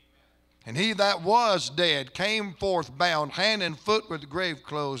dead. And he that was dead came forth bound hand and foot with grave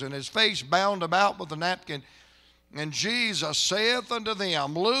clothes, and his face bound about with a napkin. And Jesus saith unto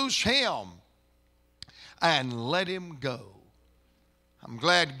them, loose him and let him go. I'm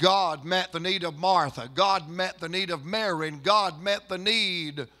glad God met the need of Martha. God met the need of Mary, and God met the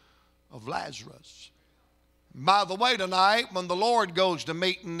need of Lazarus. By the way, tonight, when the Lord goes to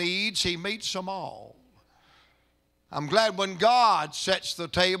meeting needs, he meets them all. I'm glad when God sets the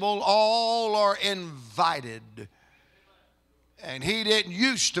table, all are invited. And he didn't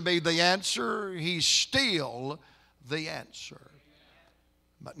used to be the answer. He's still the answer.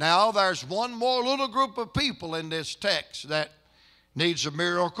 But now there's one more little group of people in this text that needs a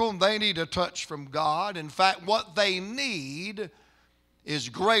miracle, and they need a touch from God. In fact, what they need is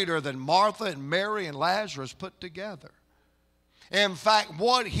greater than Martha and Mary and Lazarus put together. In fact,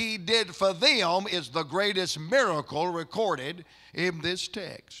 what he did for them is the greatest miracle recorded in this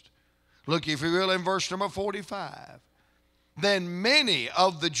text. Look, if you will, in verse number 45. Then many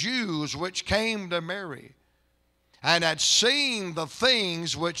of the Jews which came to Mary and had seen the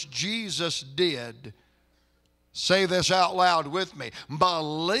things which Jesus did, say this out loud with me,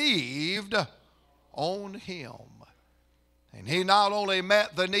 believed on him. And he not only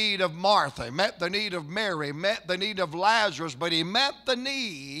met the need of Martha, met the need of Mary, met the need of Lazarus, but he met the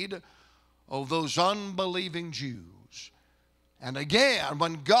need of those unbelieving Jews. And again,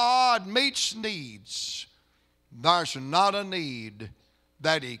 when God meets needs, there's not a need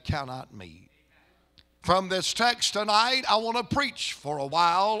that he cannot meet. From this text tonight, I want to preach for a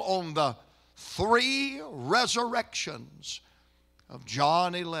while on the 3 resurrections of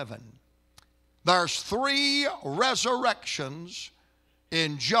John 11. There's 3 resurrections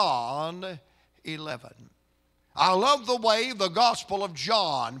in John 11. I love the way the Gospel of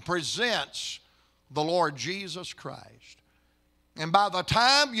John presents the Lord Jesus Christ. And by the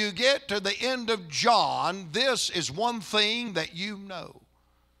time you get to the end of John, this is one thing that you know.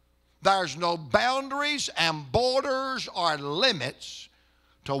 There's no boundaries and borders or limits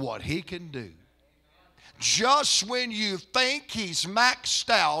to what he can do. Just when you think he's maxed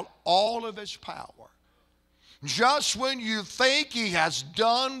out all of his power, just when you think he has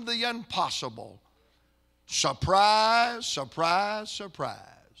done the impossible, surprise, surprise, surprise.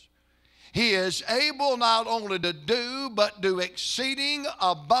 He is able not only to do, but do exceeding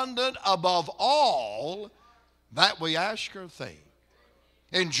abundant above all that we ask or think.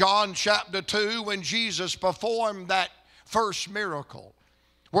 In John chapter 2, when Jesus performed that first miracle,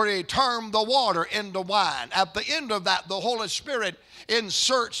 where he turned the water into wine, at the end of that, the Holy Spirit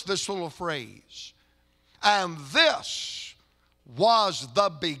inserts this little phrase, and this was the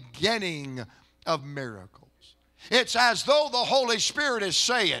beginning of miracles. It's as though the Holy Spirit is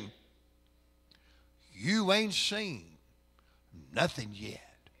saying, you ain't seen nothing yet.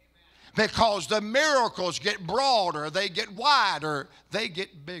 Because the miracles get broader, they get wider, they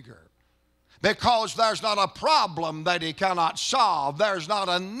get bigger. Because there's not a problem that he cannot solve. There's not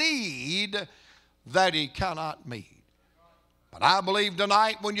a need that he cannot meet. But I believe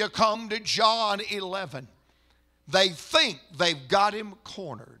tonight when you come to John 11, they think they've got him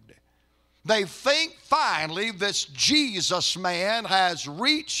cornered. They think finally this Jesus man has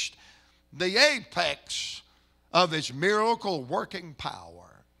reached the apex of his miracle working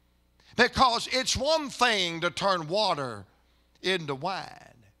power. Because it's one thing to turn water into wine.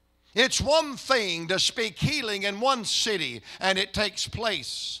 It's one thing to speak healing in one city and it takes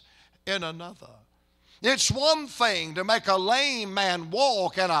place in another. It's one thing to make a lame man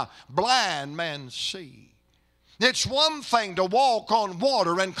walk and a blind man see. It's one thing to walk on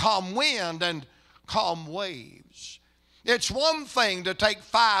water and calm wind and calm waves. It's one thing to take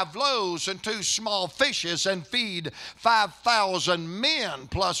 5 loaves and 2 small fishes and feed 5,000 men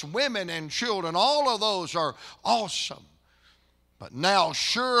plus women and children. All of those are awesome. But now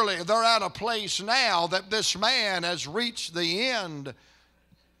surely they're at a place now that this man has reached the end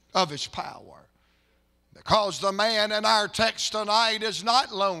of his power. Because the man in our text tonight is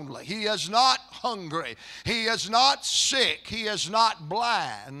not lonely. He is not hungry. He is not sick. He is not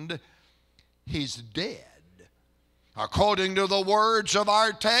blind. He's dead. According to the words of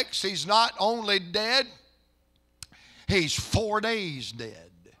our text, he's not only dead, he's 4 days dead.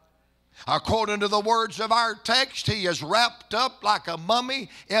 According to the words of our text, he is wrapped up like a mummy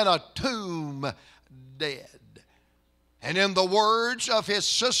in a tomb, dead. And in the words of his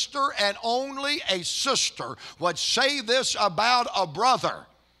sister, and only a sister would say this about a brother,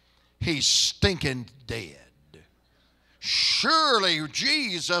 he's stinking dead. Surely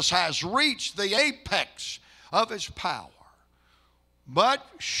Jesus has reached the apex of his power. But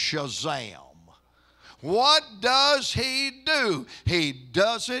Shazam, what does he do? He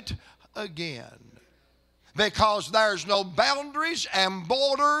does it again. Because there's no boundaries and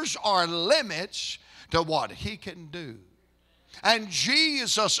borders or limits to what he can do. And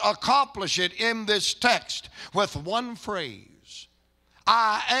Jesus accomplished it in this text with one phrase.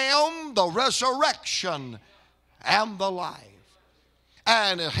 I am the resurrection and the life.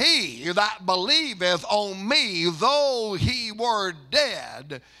 And he that believeth on me, though he were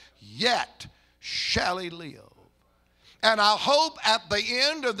dead, yet shall he live. And I hope at the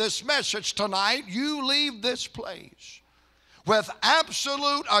end of this message tonight, you leave this place with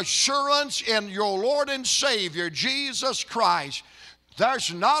absolute assurance in your Lord and Savior, Jesus Christ.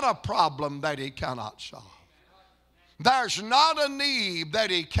 There's not a problem that he cannot solve. There's not a need that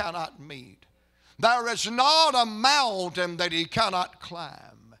he cannot meet. There is not a mountain that he cannot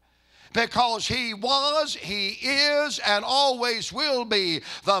climb. Because he was, he is, and always will be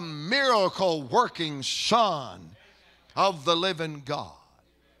the miracle working Son of the living God.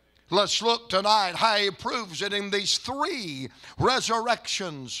 Let's look tonight how he proves it in these 3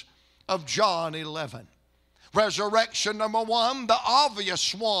 resurrections of John 11. Resurrection number 1, the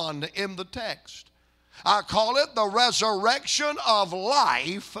obvious one in the text. I call it the resurrection of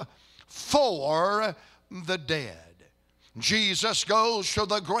life for the dead. Jesus goes to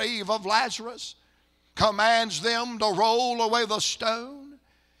the grave of Lazarus, commands them to roll away the stone,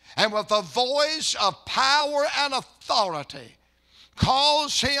 and with a voice of power and authority,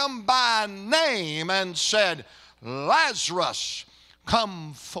 calls him by name and said, Lazarus,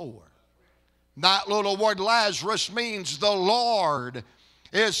 come forth. That little word Lazarus means the Lord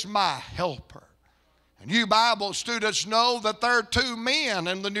is my helper. And you Bible students know that there are 2 men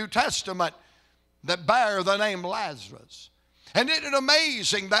in the New Testament that bear the name Lazarus. And isn't it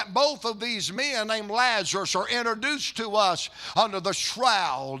amazing that both of these men named Lazarus are introduced to us under the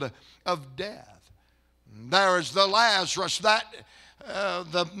shroud of death? There is the Lazarus that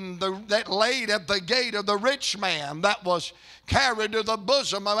laid at the gate of the rich man, that was carried to the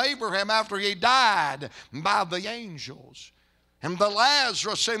bosom of Abraham after he died by the angels. And the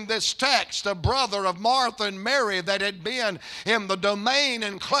Lazarus in this text, a brother of Martha and Mary, that had been in the domain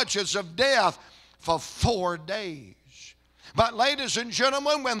and clutches of death for 4 days. But ladies and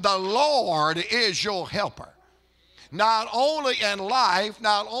gentlemen, when the Lord is your helper, not only in life,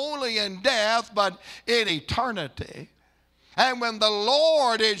 not only in death, but in eternity, and when the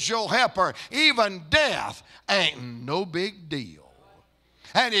Lord is your helper, even death ain't no big deal.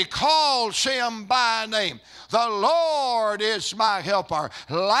 And he calls him by name. The Lord is my helper.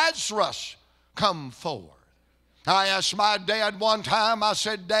 Lazarus, come forth. I asked my dad one time, I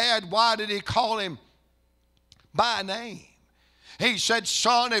said, Dad, why did he call him by name? He said,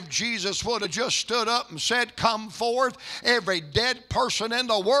 son, if Jesus would have just stood up and said, come forth, every dead person in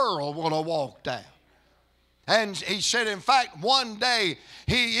the world would have walked out. And he said, in fact, one day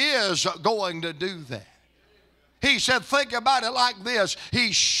he is going to do that. He said, think about it like this.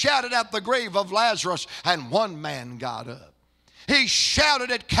 He shouted at the grave of Lazarus, and one man got up. He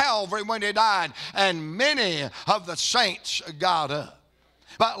shouted at Calvary when he died, and many of the saints got up.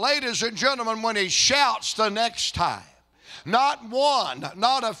 But ladies and gentlemen, when he shouts the next time, not one,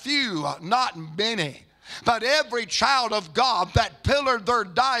 not a few, not many, but every child of God that pillared their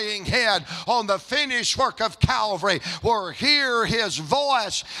dying head on the finished work of Calvary will hear his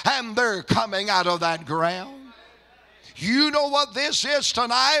voice, and they're coming out of that ground. You know what this is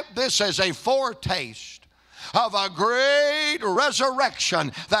tonight? This is a foretaste of a great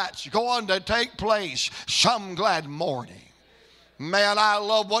resurrection that's going to take place some glad morning. Man, I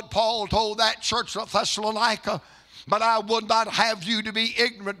love what Paul told that church of Thessalonica. But I would not have you to be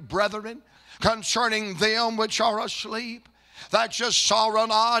ignorant, brethren, concerning them which are asleep, that you sorrow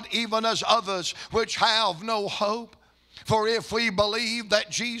not, even as others which have no hope. For if we believe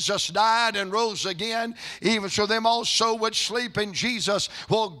that Jesus died and rose again, even so them also which sleep in Jesus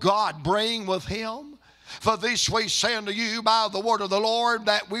will God bring with him. For this we say unto you by the word of the Lord,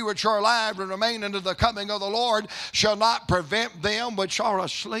 that we which are alive and remain unto the coming of the Lord shall not prevent them which are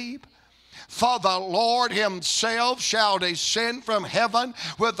asleep. For the Lord himself shall descend from heaven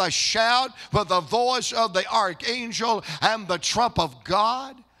with a shout, with the voice of the archangel, and the trump of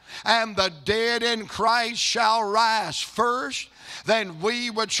God. And the dead in Christ shall rise first. Then we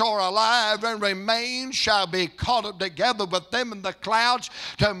which are alive and remain shall be caught up together with them in the clouds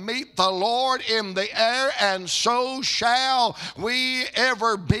to meet the Lord in the air. And so shall we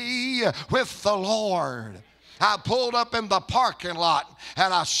ever be with the Lord. I pulled up in the parking lot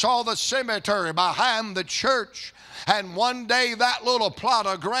and I saw the cemetery behind the church. And one day that little plot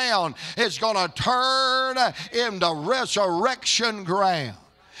of ground is going to turn into resurrection ground.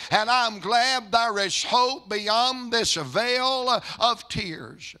 And I'm glad there is hope beyond this veil of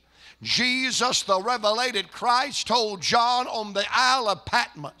tears. Jesus, the revelated Christ, told John on the Isle of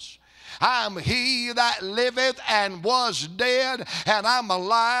Patmos, I'm he that liveth and was dead, and I'm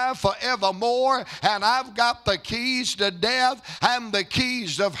alive forevermore, and I've got the keys to death and the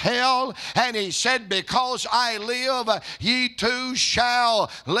keys of hell. And he said, because I live, ye too shall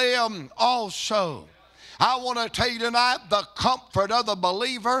live also. I want to tell you tonight, the comfort of the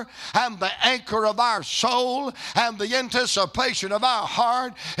believer and the anchor of our soul and the anticipation of our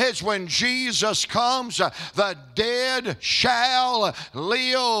heart is when Jesus comes, the dead shall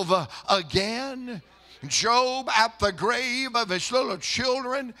live again. Job, at the grave of his little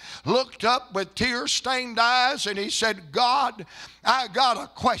children, looked up with tear-stained eyes and he said, God, I got a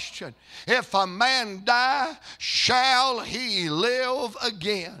question. If a man die, shall he live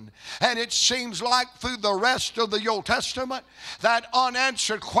again? And it seems like through the rest of the Old Testament, that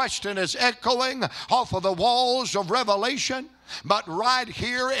unanswered question is echoing off of the walls of Revelation. But right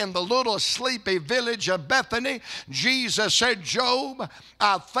here in the little sleepy village of Bethany, Jesus said, Job,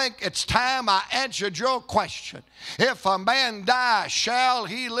 I think it's time I answered your question. If a man die, shall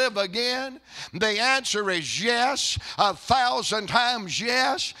he live again? The answer is yes, 1,000 times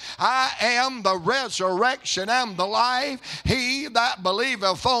yes. I am the resurrection and the life. He that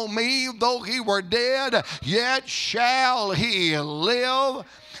believeth on me, though he were dead, yet shall he live.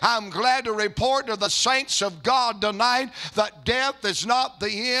 I'm glad to report to the saints of God tonight that death is not the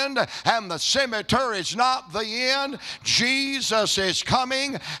end and the cemetery is not the end. Jesus is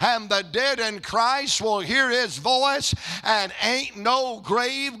coming, and the dead in Christ will hear his voice, and ain't no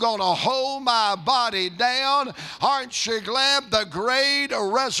grave gonna hold my body down. Aren't you glad the great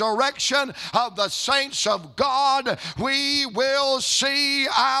resurrection of the saints of God? We will see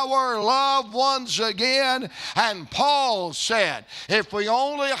our loved ones again. And Paul said, if we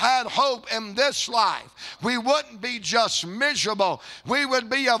only had hope in this life, we wouldn't be just miserable. We would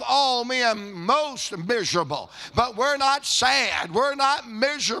be of all men most miserable. But we're not sad. We're not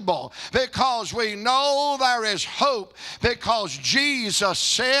miserable because we know there is hope, because Jesus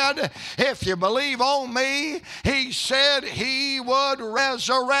said, if you believe on me, he said he would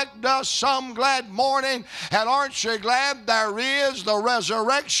resurrect us some glad morning. And aren't you glad there is the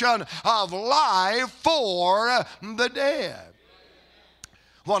resurrection of life for the dead?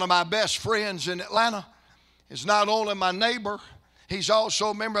 One of my best friends in Atlanta is not only my neighbor, he's also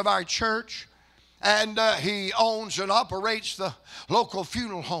a member of our church, and he owns and operates the local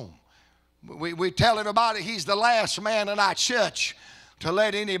funeral home. We tell everybody he's the last man in our church to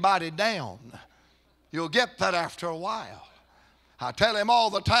let anybody down. You'll get that after a while. I tell him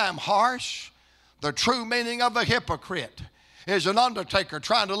all the time, Horace, the true meaning of a hypocrite is an undertaker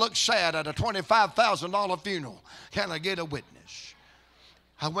trying to look sad at a $25,000 funeral. Can I get a witness?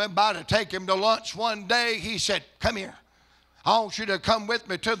 I went by to take him to lunch one day. He said, come here. I want you to come with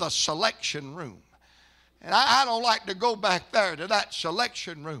me to the selection room. And I don't like to go back there to that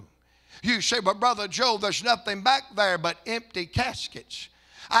selection room. You say, but Brother Joe, there's nothing back there but empty caskets.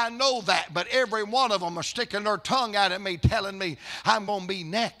 I know that, but every one of them are sticking their tongue out at me, telling me I'm going to be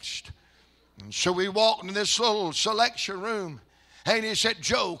next. And so we walked in this little selection room, and he said,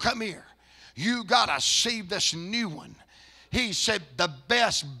 Joe, come here. You got to see this new one. He said, the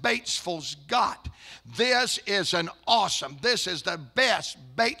best Batesville's got. This is this is the best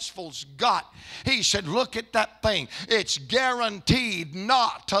Batesville's got. He said, look at that thing. It's guaranteed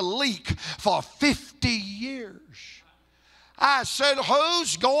not to leak for 50 years. I said,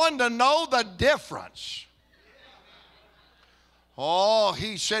 who's going to know the difference? Oh,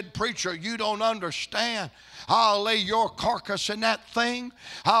 he said, preacher, you don't understand. I'll lay your carcass in that thing.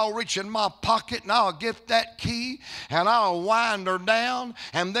 I'll reach in my pocket and I'll get that key and I'll wind her down,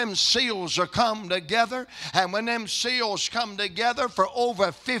 and them seals will come together. And when them seals come together for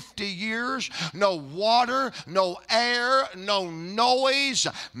over 50 years, no water, no air, no noise,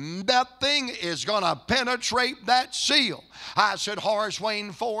 nothing is going to penetrate that seal. I said, Horace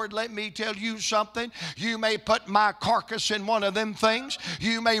Wayne Ford, let me tell you something. You may put my carcass in one of them things.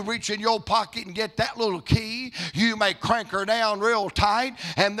 You may reach in your pocket and get that little key. You may crank her down real tight,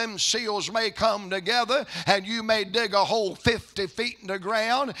 and them seals may come together, and you may dig a hole 50 feet in the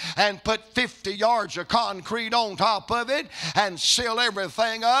ground and put 50 yards of concrete on top of it and seal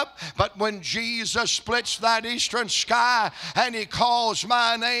everything up. But when Jesus splits that eastern sky and he calls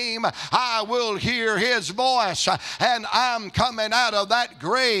my name, I will hear his voice, and I'm coming out of that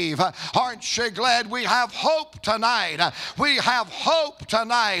grave. Aren't you glad we have hope tonight? We have hope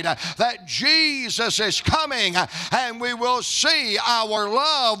tonight that Jesus is coming and we will see our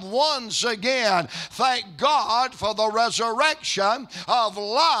loved ones again. Thank God for the resurrection of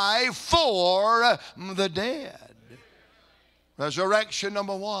life for the dead. Resurrection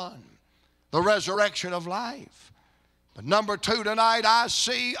number one, the resurrection of life. But number two, tonight I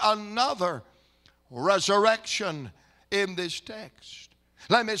see another resurrection in this text.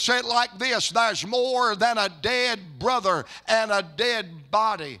 Let me say it like this. There's more than a dead brother and a dead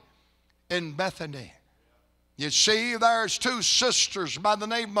body in Bethany. You see, there's two sisters by the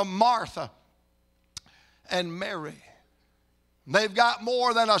name of Martha and Mary. They've got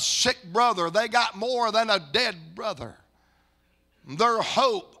more than a sick brother. They got more than a dead brother. Their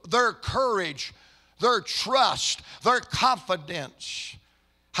hope, their courage, their trust, their confidence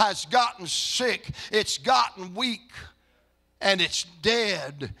has gotten sick. It's gotten weak. And it's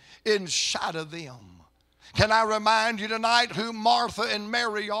dead inside of them. Can I remind you tonight who Martha and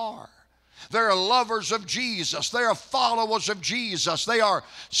Mary are? They're lovers of Jesus. They are followers of Jesus. They are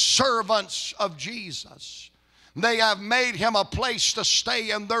servants of Jesus. They have made him a place to stay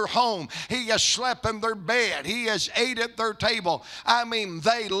in their home. He has slept in their bed. He has ate at their table. I mean,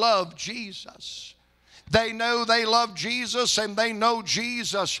 they love Jesus. They know they love Jesus, and they know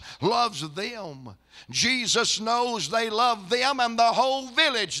Jesus loves them. Jesus knows they love them, and the whole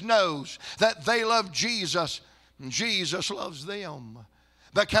village knows that they love Jesus, and Jesus loves them.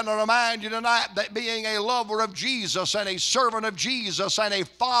 But can I remind you tonight that being a lover of Jesus and a servant of Jesus and a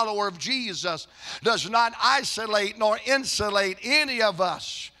follower of Jesus does not isolate nor insulate any of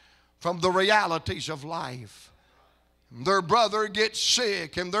us from the realities of life. Their brother gets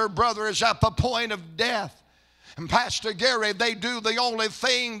sick and their brother is at the point of death. And Pastor Gary, they do the only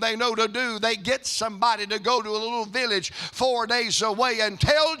thing they know to do. They get somebody to go to a little village 4 days away and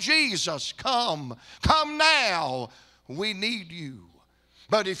tell Jesus, come now, we need you.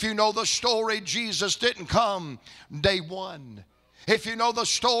 But if you know the story, Jesus didn't come day one. If you know the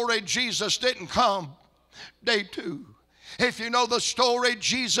story, Jesus didn't come day two. If you know the story,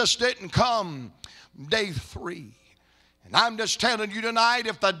 Jesus didn't come day three. And I'm just telling you tonight,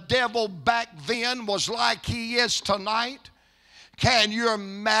 if the devil back then was like he is tonight, can you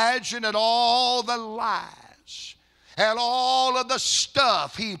imagine at all the lies and all of the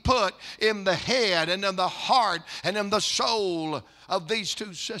stuff he put in the head and in the heart and in the soul of these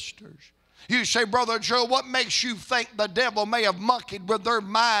two sisters? You say, Brother Joe, what makes you think the devil may have monkeyed with their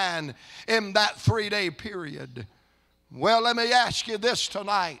mind in that 3-day period? Well, let me ask you this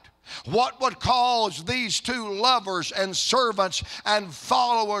tonight. What would cause these two lovers and servants and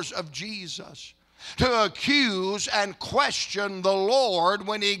followers of Jesus to accuse and question the Lord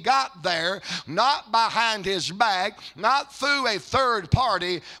when he got there, not behind his back, not through a third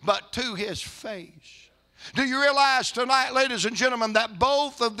party, but to his face? Do you realize tonight, ladies and gentlemen, that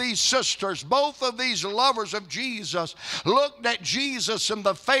both of these sisters, both of these lovers of Jesus, looked at Jesus in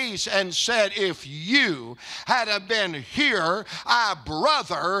the face and said, if you had have been here, our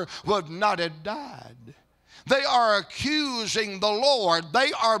brother would not have died. They are accusing the Lord.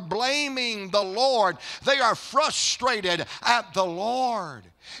 They are blaming the Lord. They are frustrated at the Lord.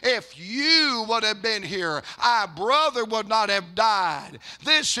 If you would have been here, our brother would not have died.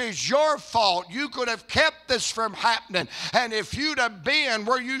 This is your fault. You could have kept this from happening. And if you'd have been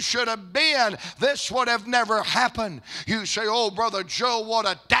where you should have been, this would have never happened. You say, oh, Brother Joe, what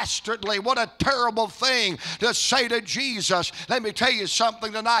a dastardly, what a terrible thing to say to Jesus. Let me tell you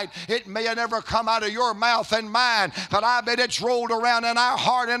something tonight. It may have never come out of your mouth and mine, but I bet it's rolled around in our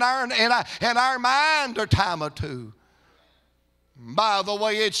heart and our mind a time or two. By the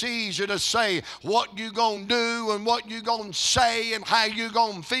way, it's easy to say what you gonna do and what you gonna say and how you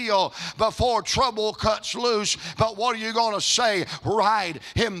gonna feel before trouble cuts loose. But what are you gonna say right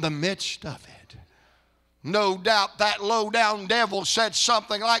in the midst of it? No doubt that low-down devil said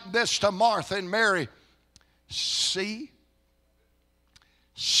something like this to Martha and Mary. See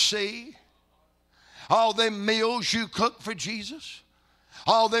all them meals you cooked for Jesus,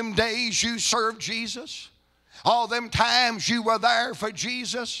 all them days you served Jesus, all them times you were there for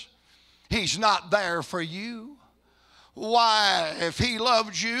Jesus, he's not there for you. Why, if he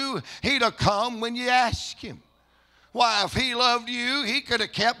loved you, he'd have come when you asked him. Why, if he loved you, he could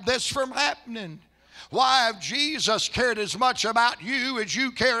have kept this from happening. Why, if Jesus cared as much about you as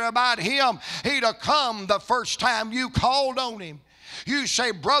you care about him, he'd have come the first time you called on him. You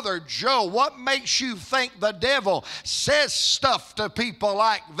say, Brother Joe, what makes you think the devil says stuff to people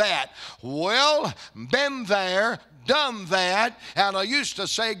like that? Well, been there, done that, and I used to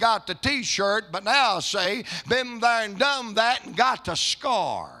say got the t-shirt, but now I say been there and done that and got the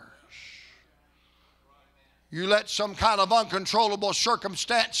scars. You let some kind of uncontrollable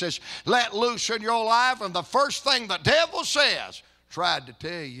circumstances let loose in your life, and the first thing the devil says, tried to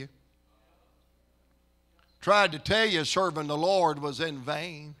tell you serving the Lord was in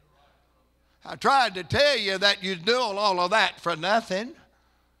vain. I tried to tell you that you're doing all of that for nothing.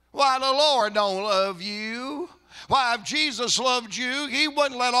 Why, the Lord don't love you. Why, if Jesus loved you, he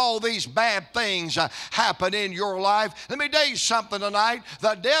wouldn't let all these bad things happen in your life. Let me tell you something tonight.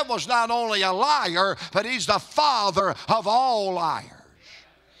 The devil's not only a liar, but he's the father of all liars.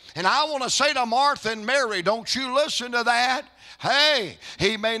 And I want to say to Martha and Mary, don't you listen to that. Hey,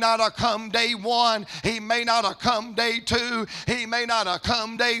 he may not have come day one. He may not have come day two. He may not have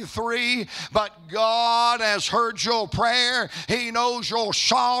come day three. But God has heard your prayer. He knows your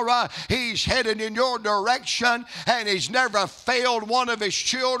sorrow. He's headed in your direction. And he's never failed one of his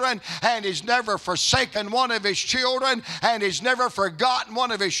children. And he's never forsaken one of his children. And he's never forgotten one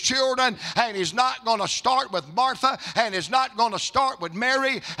of his children. And he's not going to start with Martha. And he's not going to start with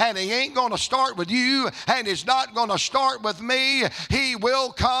Mary. And he ain't going to start with you. And he's not going to start with me. He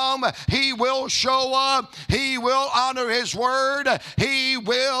will come. He will show up. He will honor his word. He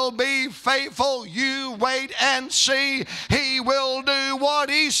will be faithful. You wait and see. He will do what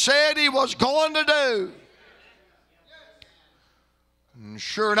he said he was going to do. And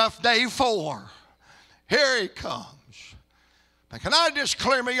sure enough, day 4, here he comes. Now, can I just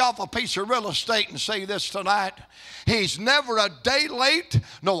clear me off a piece of real estate and say this tonight? He's never a day late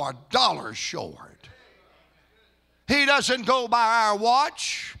nor a dollar short. He doesn't go by our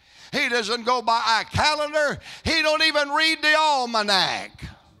watch. He doesn't go by our calendar. He don't even read the almanac.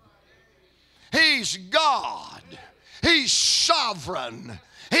 He's God. He's sovereign.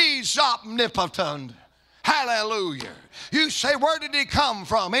 He's omnipotent. Hallelujah. You say, where did he come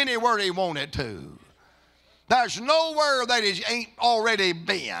from? Anywhere he wanted to. There's nowhere that he ain't already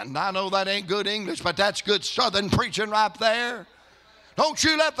been. I know that ain't good English, but that's good Southern preaching right there. Don't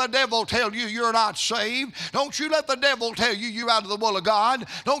you let the devil tell you you're not saved. Don't you let the devil tell you you're out of the will of God.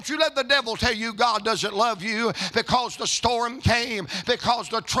 Don't you let the devil tell you God doesn't love you because the storm came, because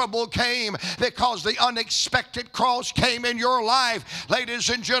the trouble came, because the unexpected cross came in your life. Ladies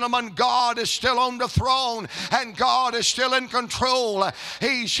and gentlemen, God is still on the throne and God is still in control.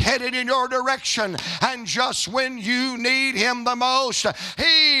 He's headed in your direction, and just when you need him the most,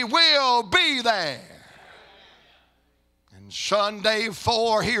 he will be there. Sunday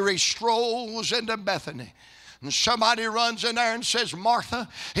 4, here he strolls into Bethany. And somebody runs in there and says, Martha,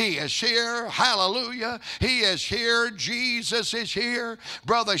 he is here. Hallelujah. He is here. Jesus is here.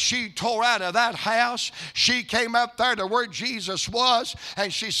 Brother, she tore out of that house. She came up there to where Jesus was,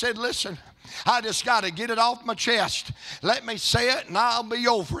 and she said, listen, I just got to get it off my chest. Let me say it and I'll be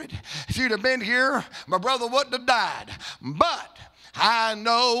over it. If you'd have been here, my brother wouldn't have died. But I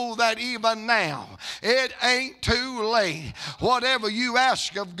know that even now, it ain't too late. Whatever you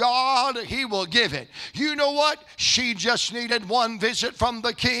ask of God, he will give it. You know what? She just needed one visit from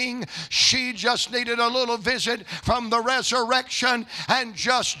the King. She just needed a little visit from the resurrection. And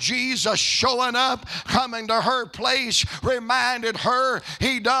just Jesus showing up, coming to her place, reminded her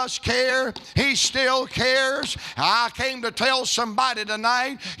he does care. He still cares. I came to tell somebody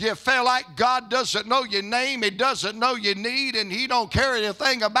tonight, you feel like God doesn't know your name. He doesn't know your need, and he don't care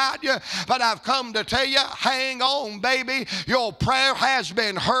anything about you, but I've come to tell you, hang on, baby. Your prayer has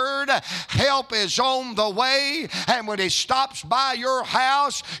been heard. Help is on the way, and when he stops by your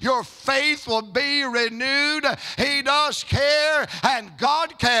house, your faith will be renewed. He does care, and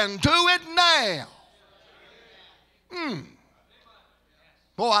God can do it now.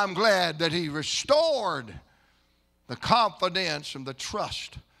 Boy, I'm glad that he restored the confidence and the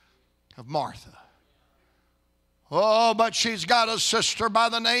trust of Martha. Oh, but she's got a sister by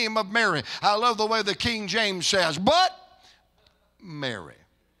the name of Mary. I love the way the King James says, but Mary.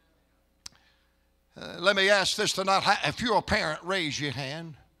 Let me ask this tonight. If you're a parent, raise your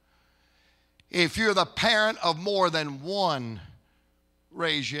hand. If you're the parent of more than one,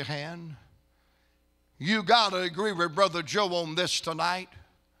 raise your hand. You got to agree with Brother Joe on this tonight.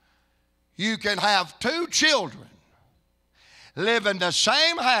 You can have two children, live in the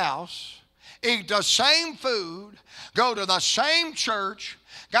same house, eat the same food, go to the same church,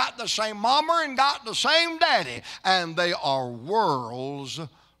 got the same mama and got the same daddy, and they are worlds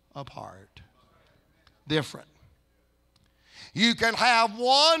apart. Different. You can have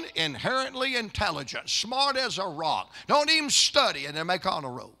one inherently intelligent, smart as a rock, don't even study, and they make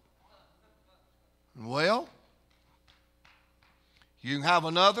honor roll. Well, you can have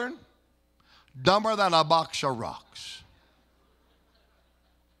another dumber than a box of rocks.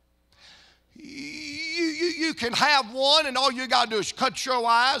 You can have one, and all you got to do is cut your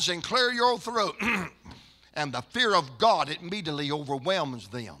eyes and clear your throat. And the fear of God immediately overwhelms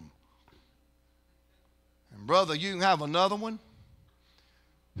them. And brother, you can have another one.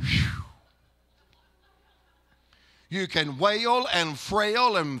 Whew. You can wail and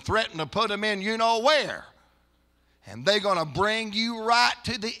frail and threaten to put them in you know where. And they're going to bring you right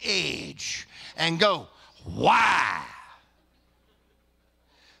to the edge and go, why?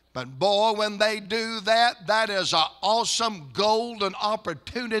 But boy, when they do that, that is an awesome golden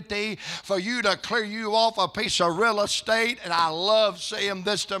opportunity for you to clear you off a piece of real estate. And I love saying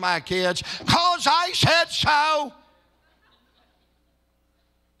this to my kids, 'cause I said so.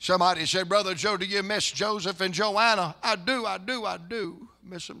 Somebody said, Brother Joe, do you miss Joseph and Joanna? I do.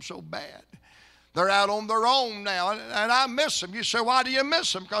 Miss them so bad. They're out on their own now, and I miss them. You say, why do you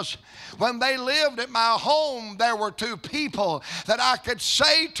miss them? Because when they lived at my home, there were two people that I could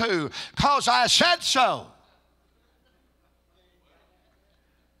say to, 'cause I said so.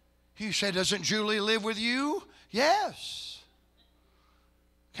 You say, doesn't Julie live with you? Yes.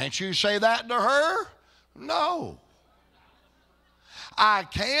 Can't you say that to her? No. I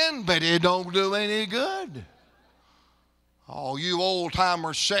can, but it don't do any good. Oh, you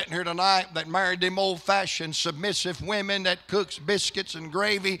old-timers sitting here tonight that married them old-fashioned submissive women that cooks biscuits and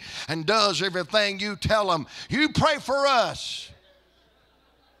gravy and does everything you tell them. You pray for us.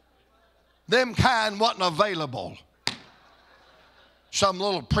 Them kind wasn't available. Some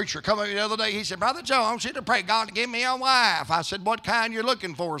little preacher come up the other day. He said, Brother Joe, I want you to pray God to give me a wife. I said, what kind you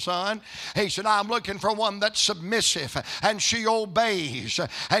looking for, son? He said, I'm looking for one that's submissive and she obeys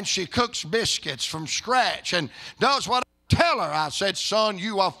and she cooks biscuits from scratch and does what I tell her. I said, son,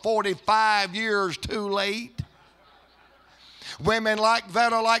 you are 45 years too late. Women like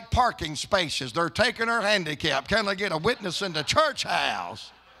that are like parking spaces. They're taking her handicap. Can I get a witness in the church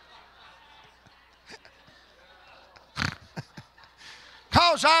house?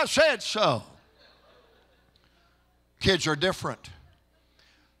 Because I said so. Kids are different.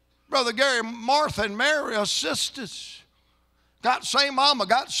 Brother Gary, Martha and Mary are sisters. Got the same mama,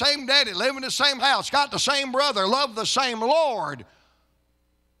 got the same daddy, live in the same house, got the same brother, love the same Lord.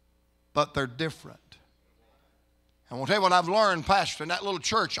 But they're different. And I'll tell you what I've learned, Pastor, in that little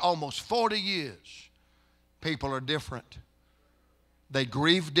church almost 40 years. People are different. They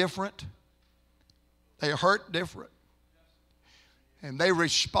grieve different. They hurt different. And they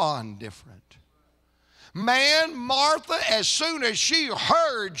respond different. Man, Martha, as soon as she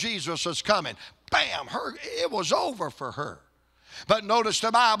heard Jesus was coming, bam, it was over for her. But notice the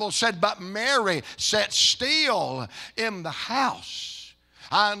Bible said, but Mary sat still in the house.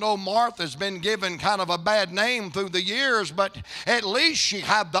 I know Martha's been given kind of a bad name through the years, but at least she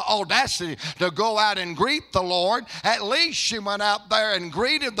had the audacity to go out and greet the Lord. At least she went out there and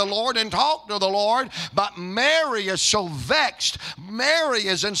greeted the Lord and talked to the Lord. But Mary is so vexed. Mary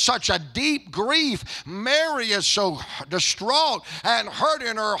is in such a deep grief. Mary is so distraught and hurt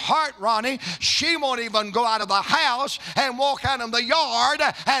in her heart, Ronnie, she won't even go out of the house and walk out in the yard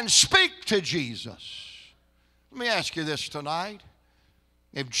and speak to Jesus. Let me ask you this tonight.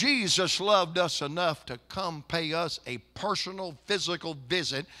 If Jesus loved us enough to come pay us a personal physical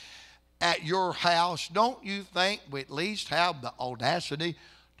visit at your house, don't you think we at least have the audacity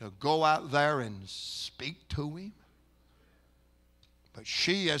to go out there and speak to him? But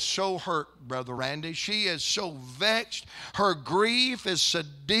she is so hurt, Brother Randy. She is so vexed. Her grief is so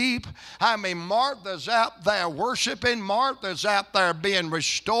deep. I mean, Martha's out there worshiping. Martha's out there being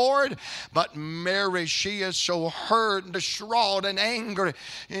restored. But Mary, she is so hurt and distraught and angry.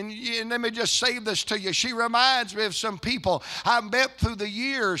 And let me just say this to you. She reminds me of some people I've met through the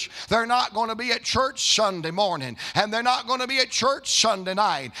years. They're not going to be at church Sunday morning. And they're not going to be at church Sunday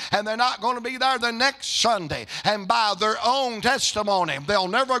night. And they're not going to be there the next Sunday. And by their own testimony, they'll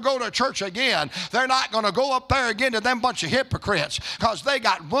never go to church again. They're not going to go up there again to them bunch of hypocrites because they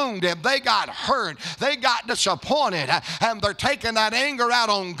got wounded, they got hurt, they got disappointed, and they're taking that anger out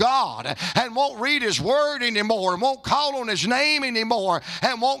on God and won't read his word anymore, and won't call on his name anymore,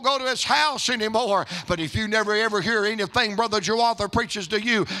 and won't go to his house anymore. But if you never ever hear anything Brother Joe Arthur preaches to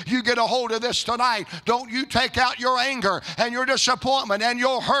you, you get a hold of this tonight. Don't you take out your anger and your disappointment and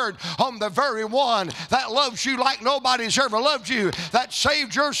your hurt on the very one that loves you like nobody's ever loved you, that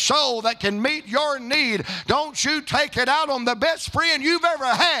saved your soul, that can meet your need. Don't you take it out on the best friend you've ever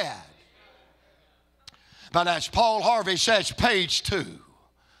had. But as Paul Harvey says, page 2,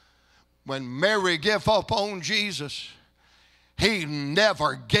 when Mary gave up on Jesus, he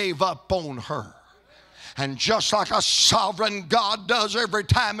never gave up on her. And just like a sovereign God does every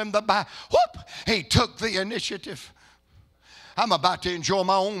time in the Bible, whoop, he took the initiative. I'm about to enjoy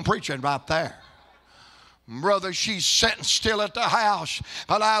my own preaching right there. Brother, she's sitting still at the house.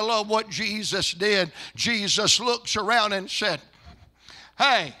 But I love what Jesus did. Jesus looks around and said,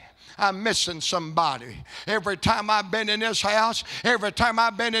 hey, I'm missing somebody. Every time I've been in this house, every time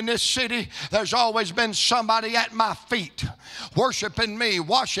I've been in this city, there's always been somebody at my feet, worshiping me,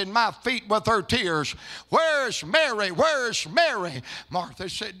 washing my feet with her tears. Where's Mary? Where's Mary? Martha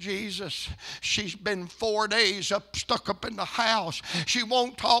said, Jesus, she's been 4 days stuck up in the house. She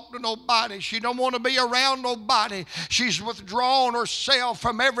won't talk to nobody. She don't want to be around nobody. She's withdrawn herself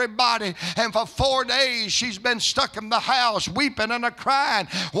from everybody. And for 4 days, she's been stuck in the house, weeping and crying,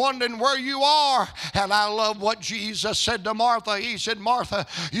 wondering where you are. And I love what Jesus said to Martha. He said, Martha,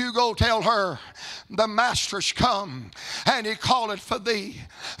 you go tell her the master's come and he calleth for thee.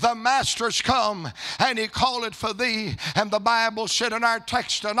 The master's come and he calleth for thee. And the Bible said in our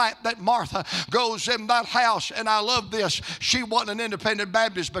text tonight that Martha goes in that house, and I love this. She wasn't an independent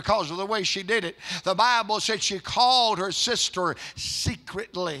Baptist because of the way she did it. The Bible said she called her sister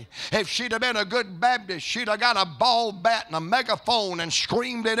secretly. If she'd have been a good Baptist, she'd have got a ball bat and a megaphone and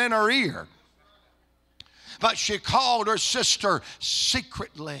screamed it in her ear. But she called her sister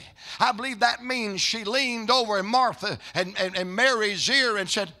secretly. I believe that means she leaned over in Martha and Mary's ear and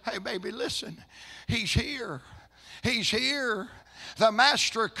said, hey, baby, listen. He's here. He's here. The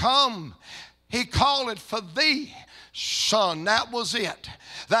master come. He calleth for thee. Son, that was it.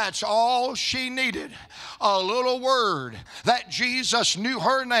 That's all she needed. A little word that Jesus knew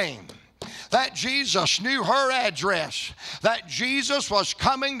her name, that Jesus knew her address, that Jesus was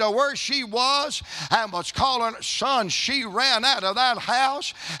coming to where she was and was calling her. Son, she ran out of that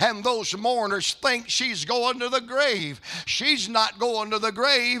house, and those mourners think she's going to the grave. She's not going to the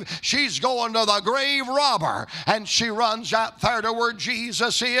grave. She's going to the grave robber. And she runs out there to where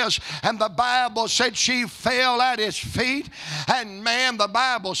Jesus is, and the Bible said she fell at his feet, and man, the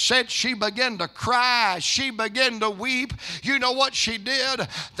Bible said she began to cry. She began to weep. You know what she did?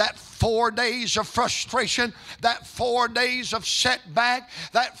 That 4 days of frustration, that 4 days of setback,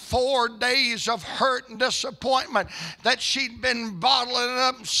 that 4 days of hurt and disappointment that she'd been bottling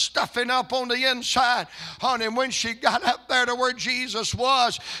up, stuffing up on the inside. Honey, when she got up there to where Jesus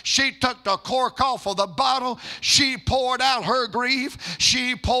was, she took the cork off of the bottle. She poured out her grief.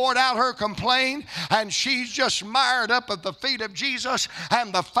 She poured out her complaint, and she's just mired up at the feet of Jesus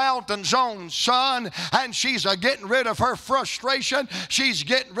and the fountain's own Son, and she's getting rid of her frustration. She's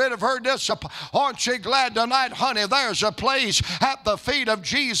getting rid of her disappointment. Aren't you glad tonight, honey, there's a place at the feet of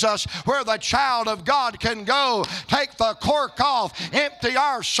Jesus where the child of God can go, take the cork off, empty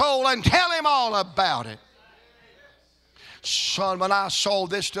our soul, and tell him all about it. Son, when I saw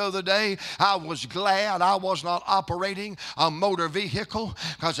this the other day, I was glad I was not operating a motor vehicle,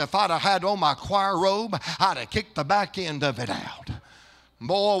 because if I'd have had on my choir robe, I'd have kicked the back end of it out.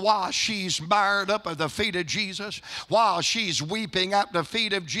 Boy, while she's mired up at the feet of Jesus, while she's weeping at the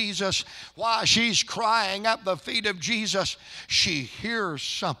feet of Jesus, while she's crying at the feet of Jesus, she hears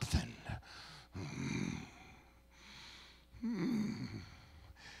something.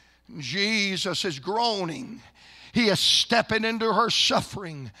 Jesus is groaning. He is stepping into her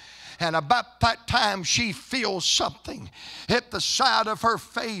suffering. And about that time, she feels something hit the side of her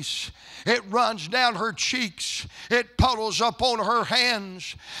face. It runs down her cheeks. It puddles up on her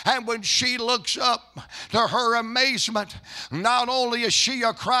hands. And when she looks up, to her amazement, not only is she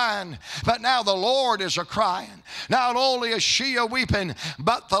a-crying, but now the Lord is a-crying. Not only is she a-weeping,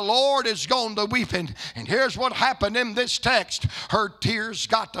 but the Lord is going to weeping. And here's what happened in this text. Her tears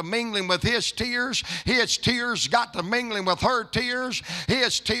got to mingling with his tears. His tears got to mingling with her tears.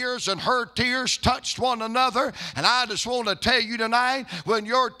 His tears and her tears touched one another. And I just want to tell you tonight, when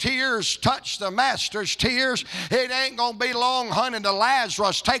your tears touch the Master's tears, it ain't going to be long, honey, until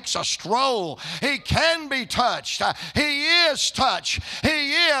Lazarus takes a stroll. He can be touched. He is touched.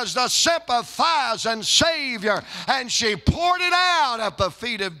 He is the sympathizing Savior. And she poured it out at the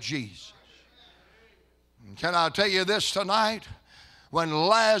feet of Jesus. And can I tell you this tonight? When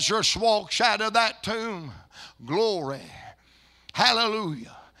Lazarus walks out of that tomb, glory,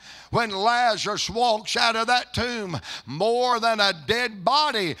 hallelujah. When Lazarus walks out of that tomb, more than a dead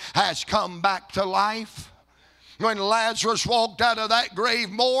body has come back to life. When Lazarus walked out of that grave,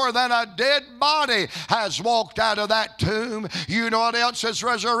 more than a dead body has walked out of that tomb. You know what else is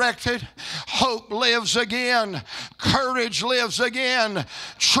resurrected? Hope lives again. Courage lives again.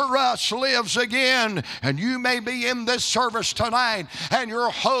 Trust lives again. And you may be in this service tonight, and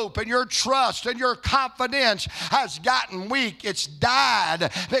your hope and your trust and your confidence has gotten weak. It's died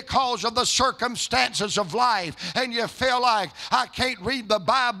because of the circumstances of life. And you feel like, I can't read the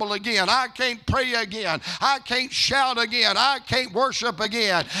Bible again. I can't pray again. I can't shout again. I can't worship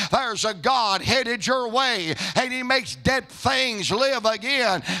again. There's a God headed your way, and he makes dead things live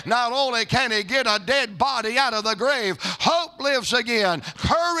again. Not only can he get a dead body out of the grave, hope lives again,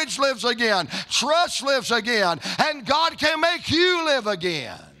 courage lives again, trust lives again, and God can make you live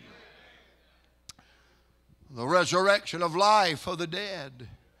again. The resurrection of life for the dead.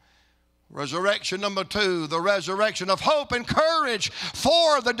 Resurrection number 2, the resurrection of hope and courage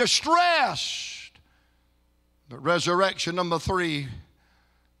for the distressed. But resurrection number 3,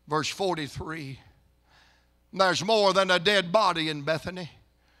 verse 43. There's more than a dead body in Bethany.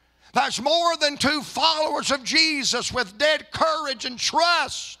 There's more than 2 followers of Jesus with dead courage and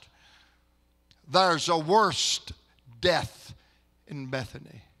trust. There's a worse death in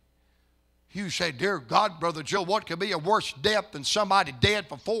Bethany. You say, dear God, Brother Joe, what could be a worse death than somebody dead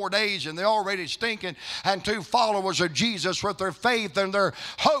for 4 days and they're already stinking, and 2 followers of Jesus with their faith and their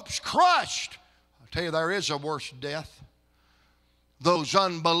hopes crushed? I tell you, there is a worse death. Those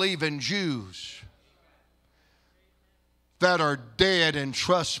unbelieving Jews that are dead in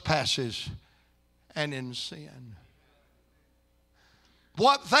trespasses and in sin.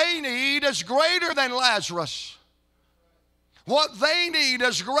 What they need is greater than Lazarus. What they need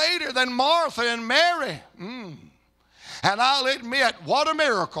is greater than Martha and Mary. And I'll admit, what a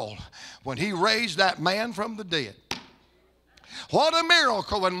miracle when he raised that man from the dead. What a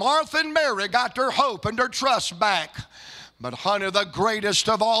miracle when Martha and Mary got their hope and their trust back. But honey, the greatest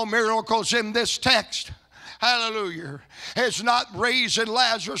of all miracles in this text, hallelujah, is not raising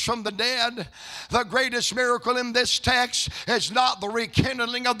Lazarus from the dead. The greatest miracle in this text is not the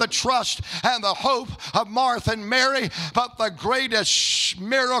rekindling of the trust and the hope of Martha and Mary, but the greatest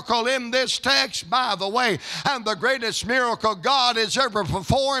miracle in this text, by the way, and the greatest miracle God has ever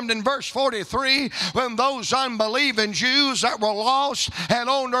performed in verse 43, when those unbelieving Jews that were lost and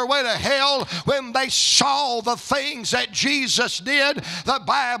on their way to hell, when they saw the things that Jesus did, the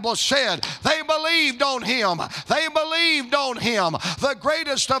Bible said they believed on him. They believed on him. The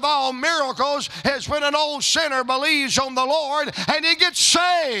greatest of all miracles is when an old sinner believes on the Lord and he gets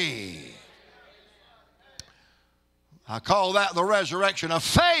saved. I call that the resurrection of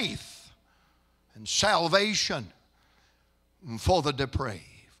faith and salvation for the depraved.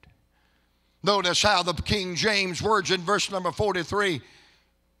 Notice how the King James words in verse number 43,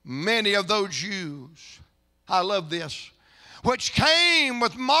 many of those Jews, I love this, which came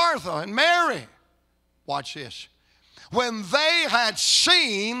with Martha and Mary. Watch this. When they had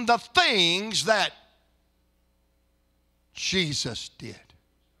seen the things that Jesus did.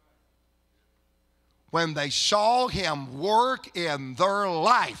 When they saw him work in their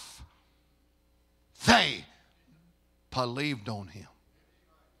life, they believed on him.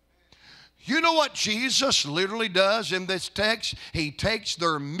 You know what Jesus literally does in this text? He takes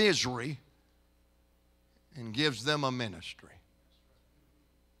their misery and gives them a ministry.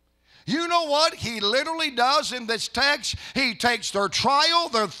 You know what he literally does in this text? He takes their trial,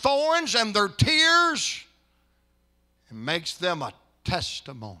 their thorns, and their tears and makes them a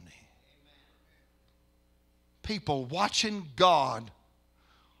testimony. People watching God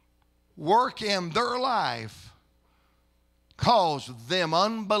work in their life caused them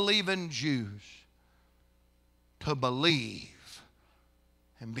unbelieving Jews to believe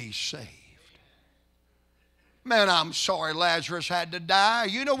and be saved. Man, I'm sorry Lazarus had to die.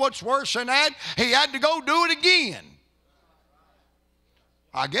 You know what's worse than that? He had to go do it again.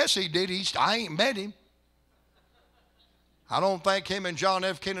 I guess he did. I ain't met him. I don't think him and John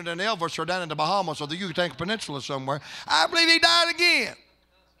F. Kennedy and Elvis are down in the Bahamas or the Yucatan Peninsula somewhere. I believe he died again.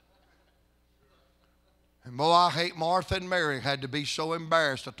 And boy, I hate Martha and Mary had to be so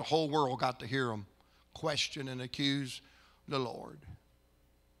embarrassed that the whole world got to hear them question and accuse the Lord.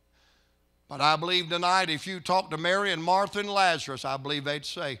 But I believe tonight if you talk to Mary and Martha and Lazarus, I believe they'd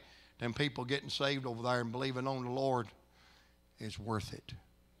say, them people getting saved over there and believing on the Lord is worth it.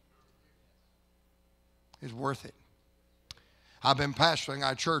 It's worth it. I've been pastoring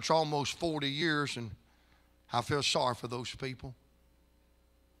our church almost 40 years, and I feel sorry for those people.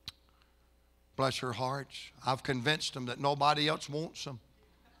 Bless their hearts. I've convinced them that nobody else wants them.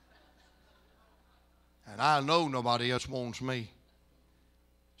 And I know nobody else wants me.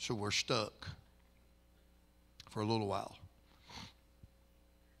 So we're stuck for a little while.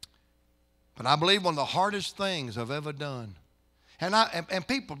 But I believe one of the hardest things I've ever done, and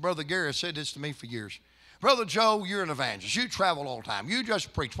people, Brother Gary said this to me for years. Brother Joe, you're an evangelist. You travel all the time. You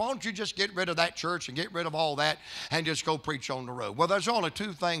just preach. Why don't you just get rid of that church and get rid of all that and just go preach on the road? Well, there's only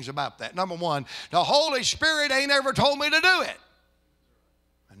two things about that. Number one, the Holy Spirit ain't ever told me to do it.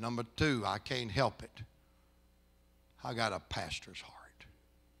 And number two, I can't help it. I got a pastor's heart.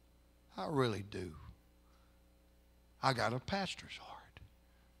 I really do. I got a pastor's heart.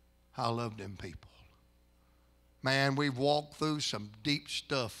 I love them people. Man, we've walked through some deep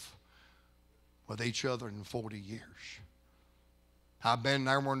stuff with each other in 40 years. I've been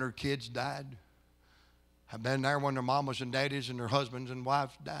there when their kids died. I've been there when their mamas and daddies and their husbands and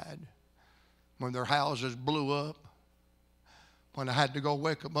wives died. When their houses blew up. When I had to go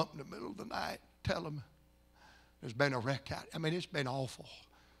wake them up in the middle of the night, tell them there's been a wreck out. I mean, it's been awful.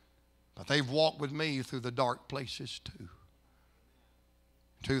 But they've walked with me through the dark places too.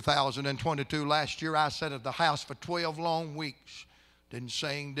 2022, last year, I sat at the house for 12 long weeks. Didn't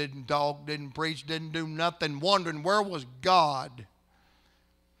sing, didn't talk, didn't preach, didn't do nothing, wondering where was God.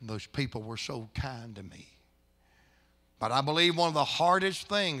 And those people were so kind to me. But I believe one of the hardest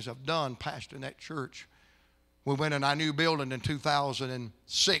things I've done pastoring that church, we went in our new building in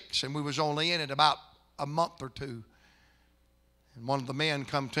 2006, and we was only in it about a month or two. And one of the men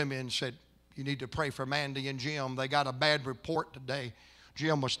come to me and said, you need to pray for Mandy and Jim. They got a bad report today.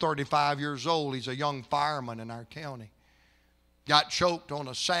 Jim was 35 years old. He's a young fireman in our county. Got choked on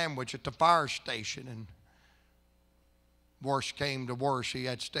a sandwich at the fire station, and worse came to worse. He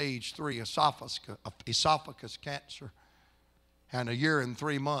had stage 3 esophagus cancer. And a year and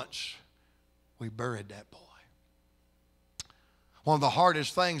 3 months, we buried that boy. One of the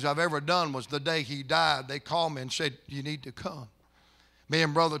hardest things I've ever done was the day he died. They called me and said, you need to come. Me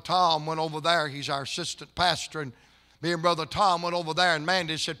and Brother Tom went over there. He's our assistant pastor. And me and Brother Tom went over there, and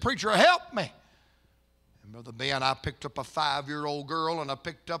Mandy said, "Preacher, help me." And Brother Ben, I picked up a 5-year-old girl, and I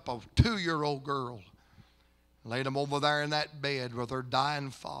picked up a 2-year-old girl. Laid them over there in that bed with her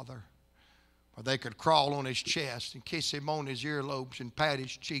dying father, where they could crawl on his chest and kiss him on his earlobes and pat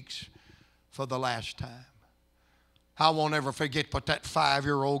his cheeks for the last time. I won't ever forget what that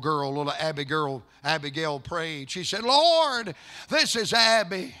 5-year-old girl, little Abigail prayed. She said, "Lord, this is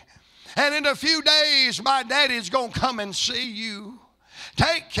Abby. And in a few days, my daddy's going to come and see you.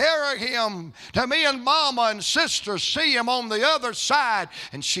 Take care of him till me and Mama and sister see him on the other side."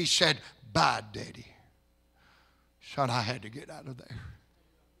 And she said, "Bye, Daddy." Son, I had to get out of there.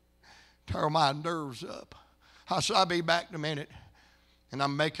 Tear my nerves up. I said, "I'll be back in a minute." And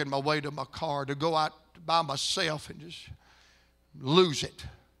I'm making my way to my car to go out by myself and just lose it.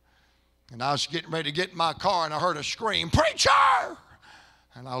 And I was getting ready to get in my car, and I heard a scream, "Preacher!"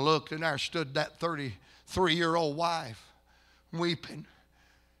 And I looked, and there stood that 33-year-old wife weeping.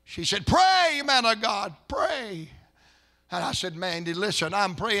 She said, "Pray, man of God, pray." And I said, "Mandy, listen,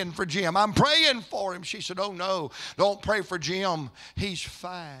 I'm praying for Jim. I'm praying for him." She said, "Oh, no, don't pray for Jim. He's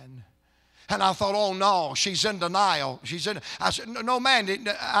fine." And I thought, "Oh, no, she's in denial." I said, "No, Mandy,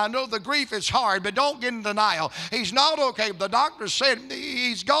 I know the grief is hard, but don't get in denial. He's not okay. The doctor said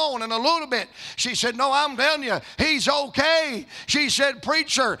he's gone in a little bit." She said, "No, I'm telling you, he's okay." She said,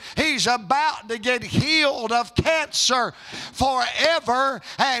 "Preacher, he's about to get healed of cancer forever,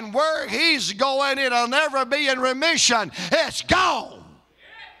 and where he's going, it'll never be in remission. It's gone."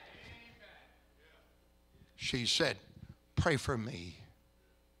 She said, "Pray for me."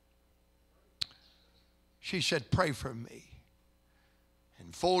 She said, "Pray for me."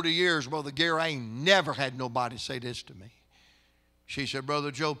 In 40 years, Brother Gary, I ain't never had nobody say this to me. She said,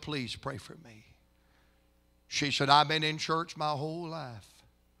 "Brother Joe, please pray for me." She said, "I've been in church my whole life."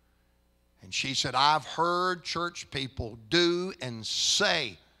 And she said, "I've heard church people do and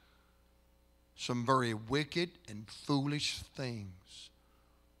say some very wicked and foolish things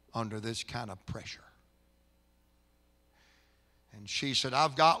under this kind of pressure." And she said,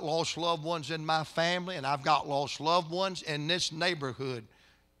 "I've got lost loved ones in my family, and I've got lost loved ones in this neighborhood,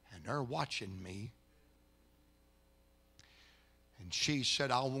 and they're watching me." And she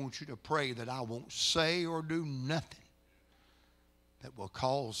said, "I want you to pray that I won't say or do nothing that will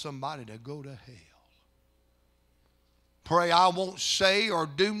cause somebody to go to hell. Pray I won't say or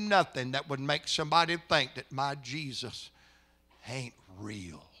do nothing that would make somebody think that my Jesus ain't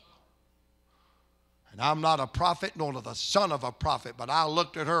real." And I'm not a prophet nor the son of a prophet, but I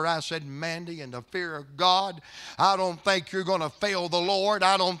looked at her, I said, "Mandy, in the fear of God, I don't think you're going to fail the Lord.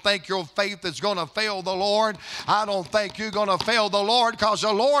 I don't think your faith is going to fail the Lord. I don't think you're going to fail the Lord, because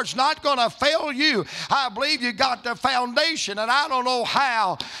the Lord's not going to fail you. I believe you got the foundation, and I don't know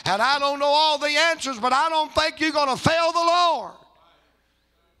how, and I don't know all the answers, but I don't think you're going to fail the Lord."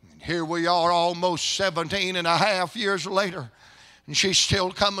 And here we are almost 17 and a half years later. And she's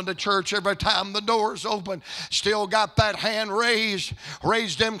still coming to church every time the doors open. Still got that hand raised.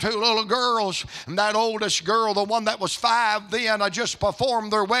 Raised them 2 little girls. And that oldest girl, the one that was 5 then, I just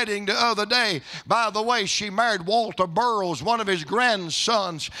performed their wedding the other day. By the way, she married Walter Burroughs, one of his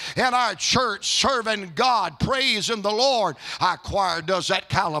grandsons, in our church, serving God, praising the Lord. Our choir does that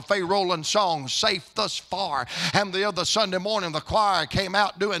Caliphate Roland song, "Safe Thus Far." And the other Sunday morning, the choir came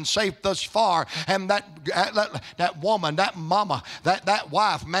out doing "Safe Thus Far." And that woman, that mama, that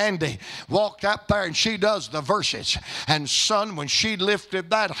wife, Mandy, walked up there and she does the verses. And son, when she lifted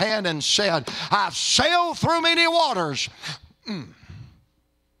that hand and said, "I've sailed through many waters."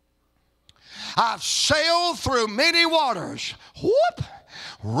 I've sailed through many waters. Whoop!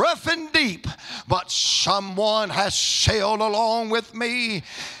 Rough and deep, but someone has sailed along with me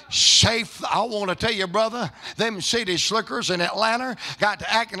safe. I want to tell you, brother, them city slickers in Atlanta got to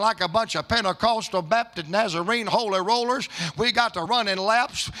acting like a bunch of Pentecostal Baptist Nazarene holy rollers. We got to running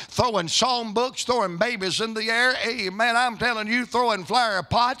laps, throwing songbooks, throwing babies in the air. Amen. I'm telling you, throwing flower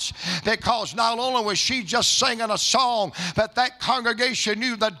pots, because not only was she just singing a song, but that congregation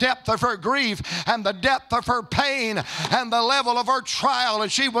knew the depth of her grief and the depth of her pain and the level of her trial. And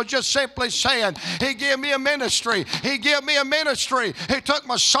she was just simply saying, "He gave me a ministry. He gave me a ministry. He took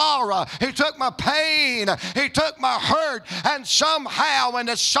my sorrow. He took my pain. He took my hurt. And somehow in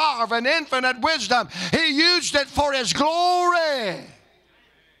His sovereign, infinite wisdom, He used it for His glory."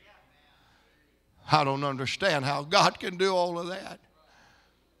 I don't understand how God can do all of that.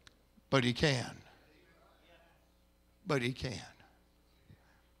 But He can. But He can.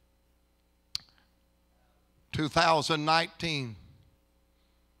 2019,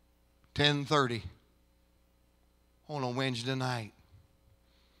 10:30 on a Wednesday night.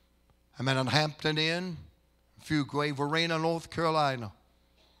 I'm at a Hampton Inn, Fuquay Arena, North Carolina.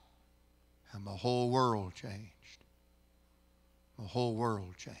 And my whole world changed. My whole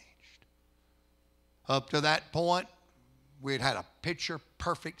world changed. Up to that point, we'd had a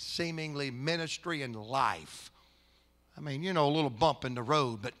picture-perfect, seemingly ministry and life. I mean, you know, a little bump in the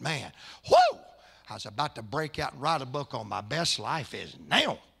road, but man, whoo! I was about to break out and write a book on my best life is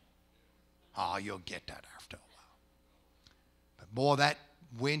now. Oh, you'll get that after a while. But boy, that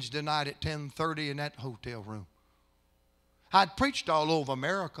Wednesday night at 10:30 in that hotel room, I'd preached all over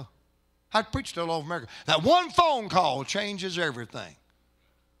America. That one phone call changes everything.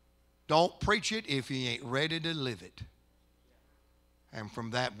 Don't preach it if you ain't ready to live it. And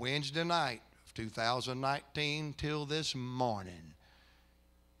from that Wednesday night of 2019 till this morning,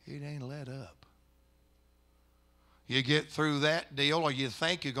 it ain't let up. You get through that deal, or you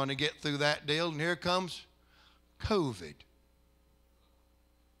think you're going to get through that deal, and here comes COVID.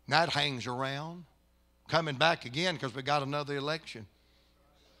 And that hangs around, coming back again because we got another election.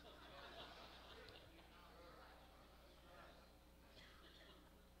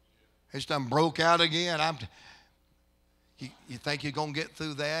 It's done broke out again. You think you're going to get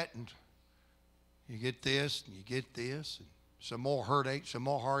through that, and you get this, and you get this, and some more heartache, some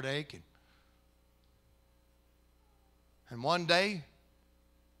more heartache. And one day,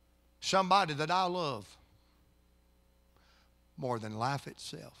 somebody that I love more than life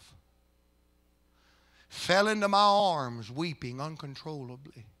itself fell into my arms weeping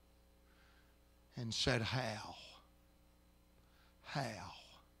uncontrollably and said, How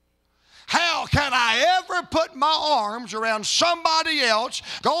can I ever put my arms around somebody else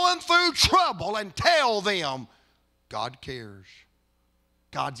going through trouble and tell them God cares?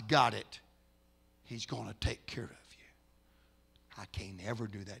 God's got it. He's going to take care of you. I can't ever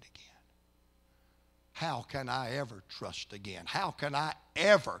do that again. How can I ever trust again? How can I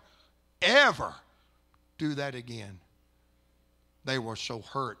ever do that again? They were so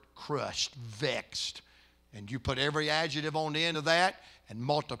hurt, crushed, vexed. And you put every adjective on the end of that and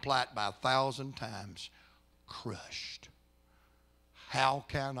multiply it by 1,000 times. Crushed. How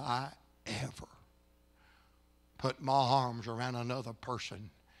can I ever put my arms around another person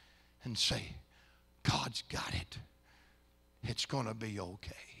and say, God's got it. It's going to be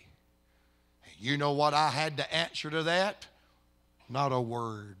okay. And you know what I had to answer to that? Not a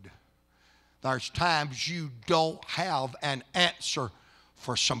word. There's times you don't have an answer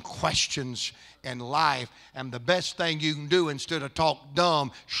for some questions in life, and the best thing you can do instead of talk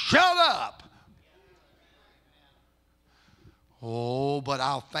dumb, shut up. Oh, but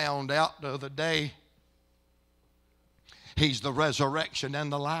I found out the other day, He's the resurrection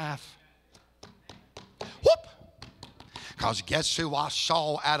and the life. Whoop! Because guess who I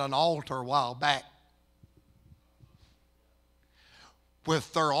saw at an altar a while back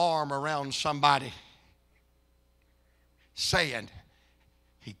with their arm around somebody saying,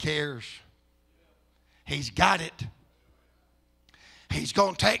 He cares. He's got it. He's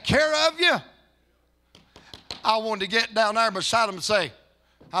going to take care of you. I wanted to get down there beside him and say,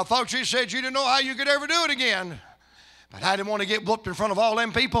 I thought you said you didn't know how you could ever do it again. But I didn't want to get whooped in front of all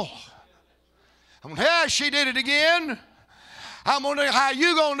them people. I'm going, yeah, she did it again. I'm wondering how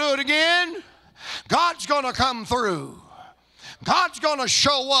you going to do it again. God's going to come through. God's going to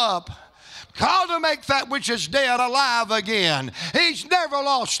show up. God will make that which is dead alive again. He's never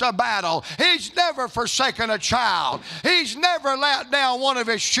lost a battle. He's never forsaken a child. He's never let down one of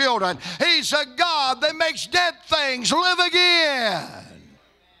His children. He's a God that makes dead things live again.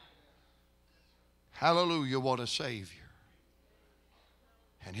 Hallelujah, what a Savior.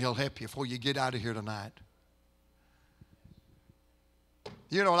 And He'll help you before you get out of here tonight.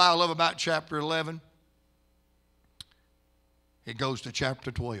 You know what I love about chapter 11? It goes to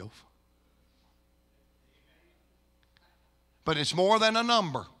chapter 12. But it's more than a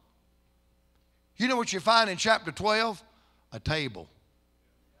number. You know what you find in chapter 12? A table,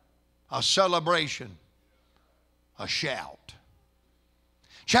 a celebration, a shout.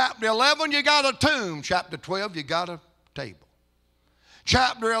 Chapter 11, you got a tomb. Chapter 12, you got a table.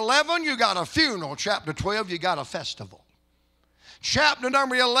 Chapter 11, you got a funeral. Chapter 12, you got a festival. Chapter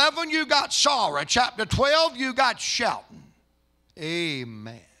number 11, you got sorrow. Chapter 12, you got shouting.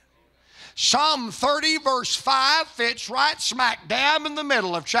 Amen. Psalm 30 verse 5 fits right smack dab in the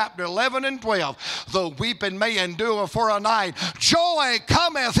middle of chapter 11 and 12. Though weeping may endure for a night, joy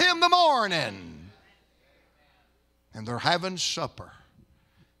cometh in the morning. And they're having supper.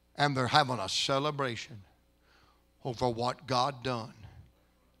 And they're having a celebration over what God done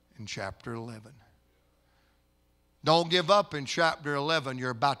in chapter 11. Don't give up in chapter 11.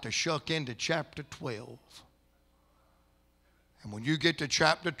 You're about to shuck into chapter 12. And when you get to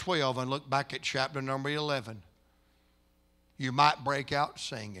chapter 12 and look back at chapter number 11, you might break out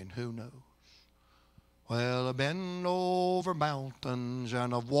singing. Who knows? Well, I've been over mountains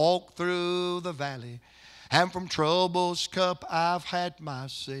and I've walked through the valley, and from trouble's cup I've had my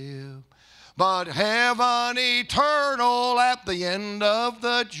sip. But heaven eternal at the end of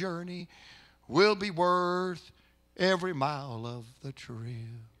the journey will be worth every mile of the trip.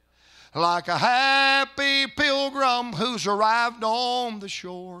 Like a happy pilgrim who's arrived on the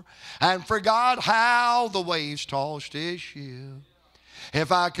shore and forgot how the waves tossed his ship.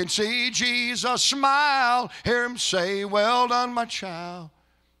 If I can see Jesus smile, hear him say, well done, my child,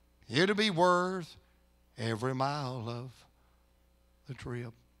 it'll be worth every mile of the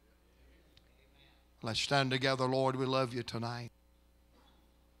trip. Let's stand together. Lord, we love you tonight.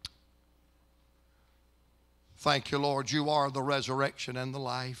 Thank you, Lord. You are the resurrection and the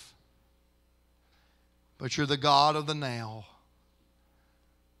life. But you're the God of the now.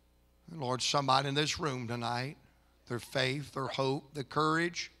 Lord, somebody in this room tonight, their faith, their hope, their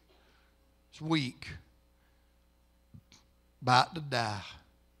courage is weak, about to die,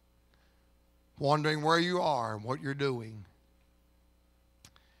 wondering where you are and what you're doing.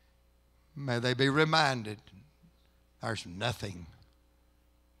 May they be reminded there's nothing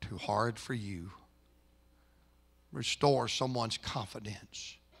too hard for you. Restore someone's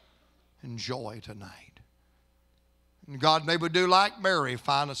confidence and joy tonight. And God, may we do like Mary,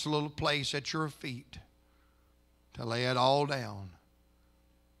 find us a little place at your feet to lay it all down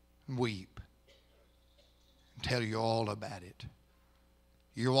and weep and tell you all about it.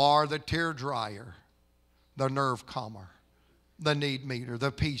 You are the tear dryer, the nerve calmer, the need meter,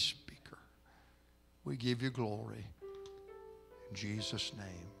 the peace speaker. We give you glory. In Jesus'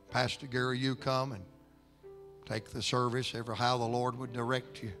 name. Pastor Gary, you come and take the service ever how the Lord would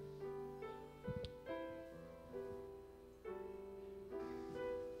direct you.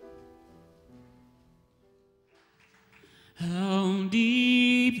 How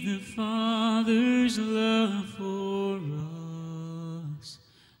deep the Father's love for us,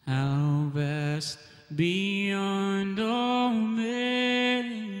 how vast beyond all measure,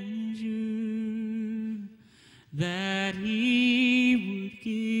 that He would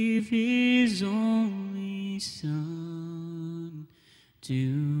give His only Son to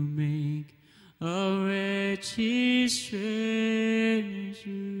make a wretch His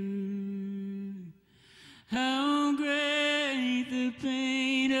treasure. How great the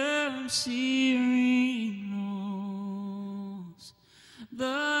pain of searing loss!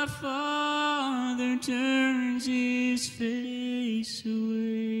 The Father turns His face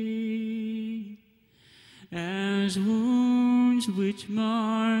away, as wounds which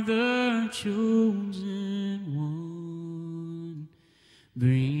mar the chosen one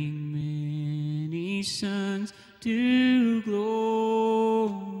bring many sons to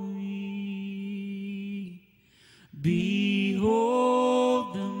glory.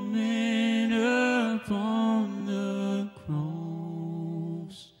 Behold the man upon the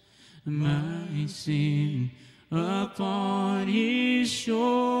cross, my sin upon His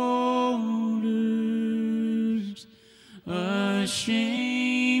shoulders.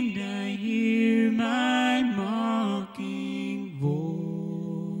 Ashamed I hear my mocking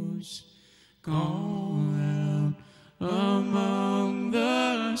voice call out among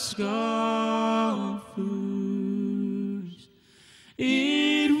the scoffers.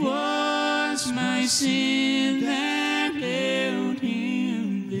 It was my sin that held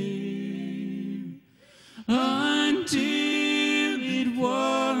Him there until it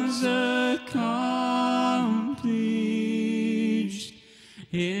was accomplished.